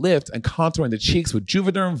volume for lift and contour in the cheeks with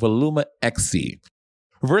Juvederm Voluma XC.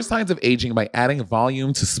 Reverse signs of aging by adding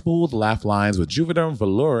volume to smooth laugh lines with Juvederm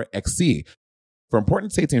Volure XC. For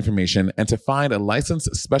important safety information and to find a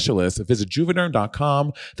licensed specialist, visit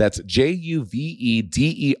Juvederm.com. That's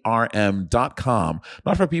JUVEDERM.com.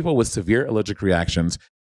 Not for people with severe allergic reactions,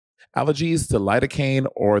 allergies to lidocaine,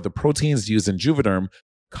 or the proteins used in Juvederm.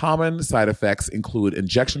 Common side effects include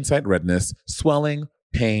injection site redness, swelling,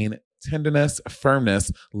 pain, tenderness,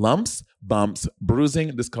 firmness, lumps, bumps,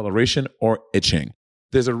 bruising, discoloration, or itching.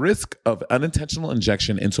 There's a risk of unintentional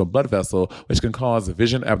injection into a blood vessel, which can cause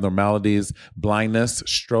vision abnormalities, blindness,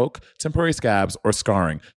 stroke, temporary scabs, or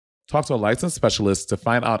scarring. Talk to a licensed specialist to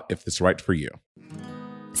find out if it's right for you.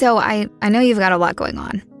 So I know you've got a lot going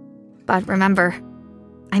on, but remember,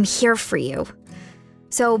 I'm here for you.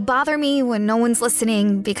 So bother me when no one's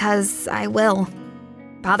listening, because I will.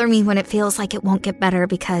 Bother me when it feels like it won't get better,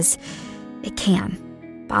 because it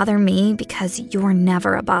can. Bother me because you're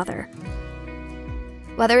never a bother.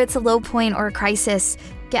 Whether it's a low point or a crisis,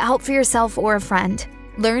 get help for yourself or a friend.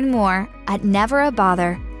 Learn more at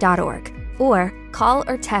neverabother.org or call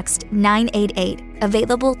or text 988,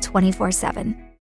 available 24/7.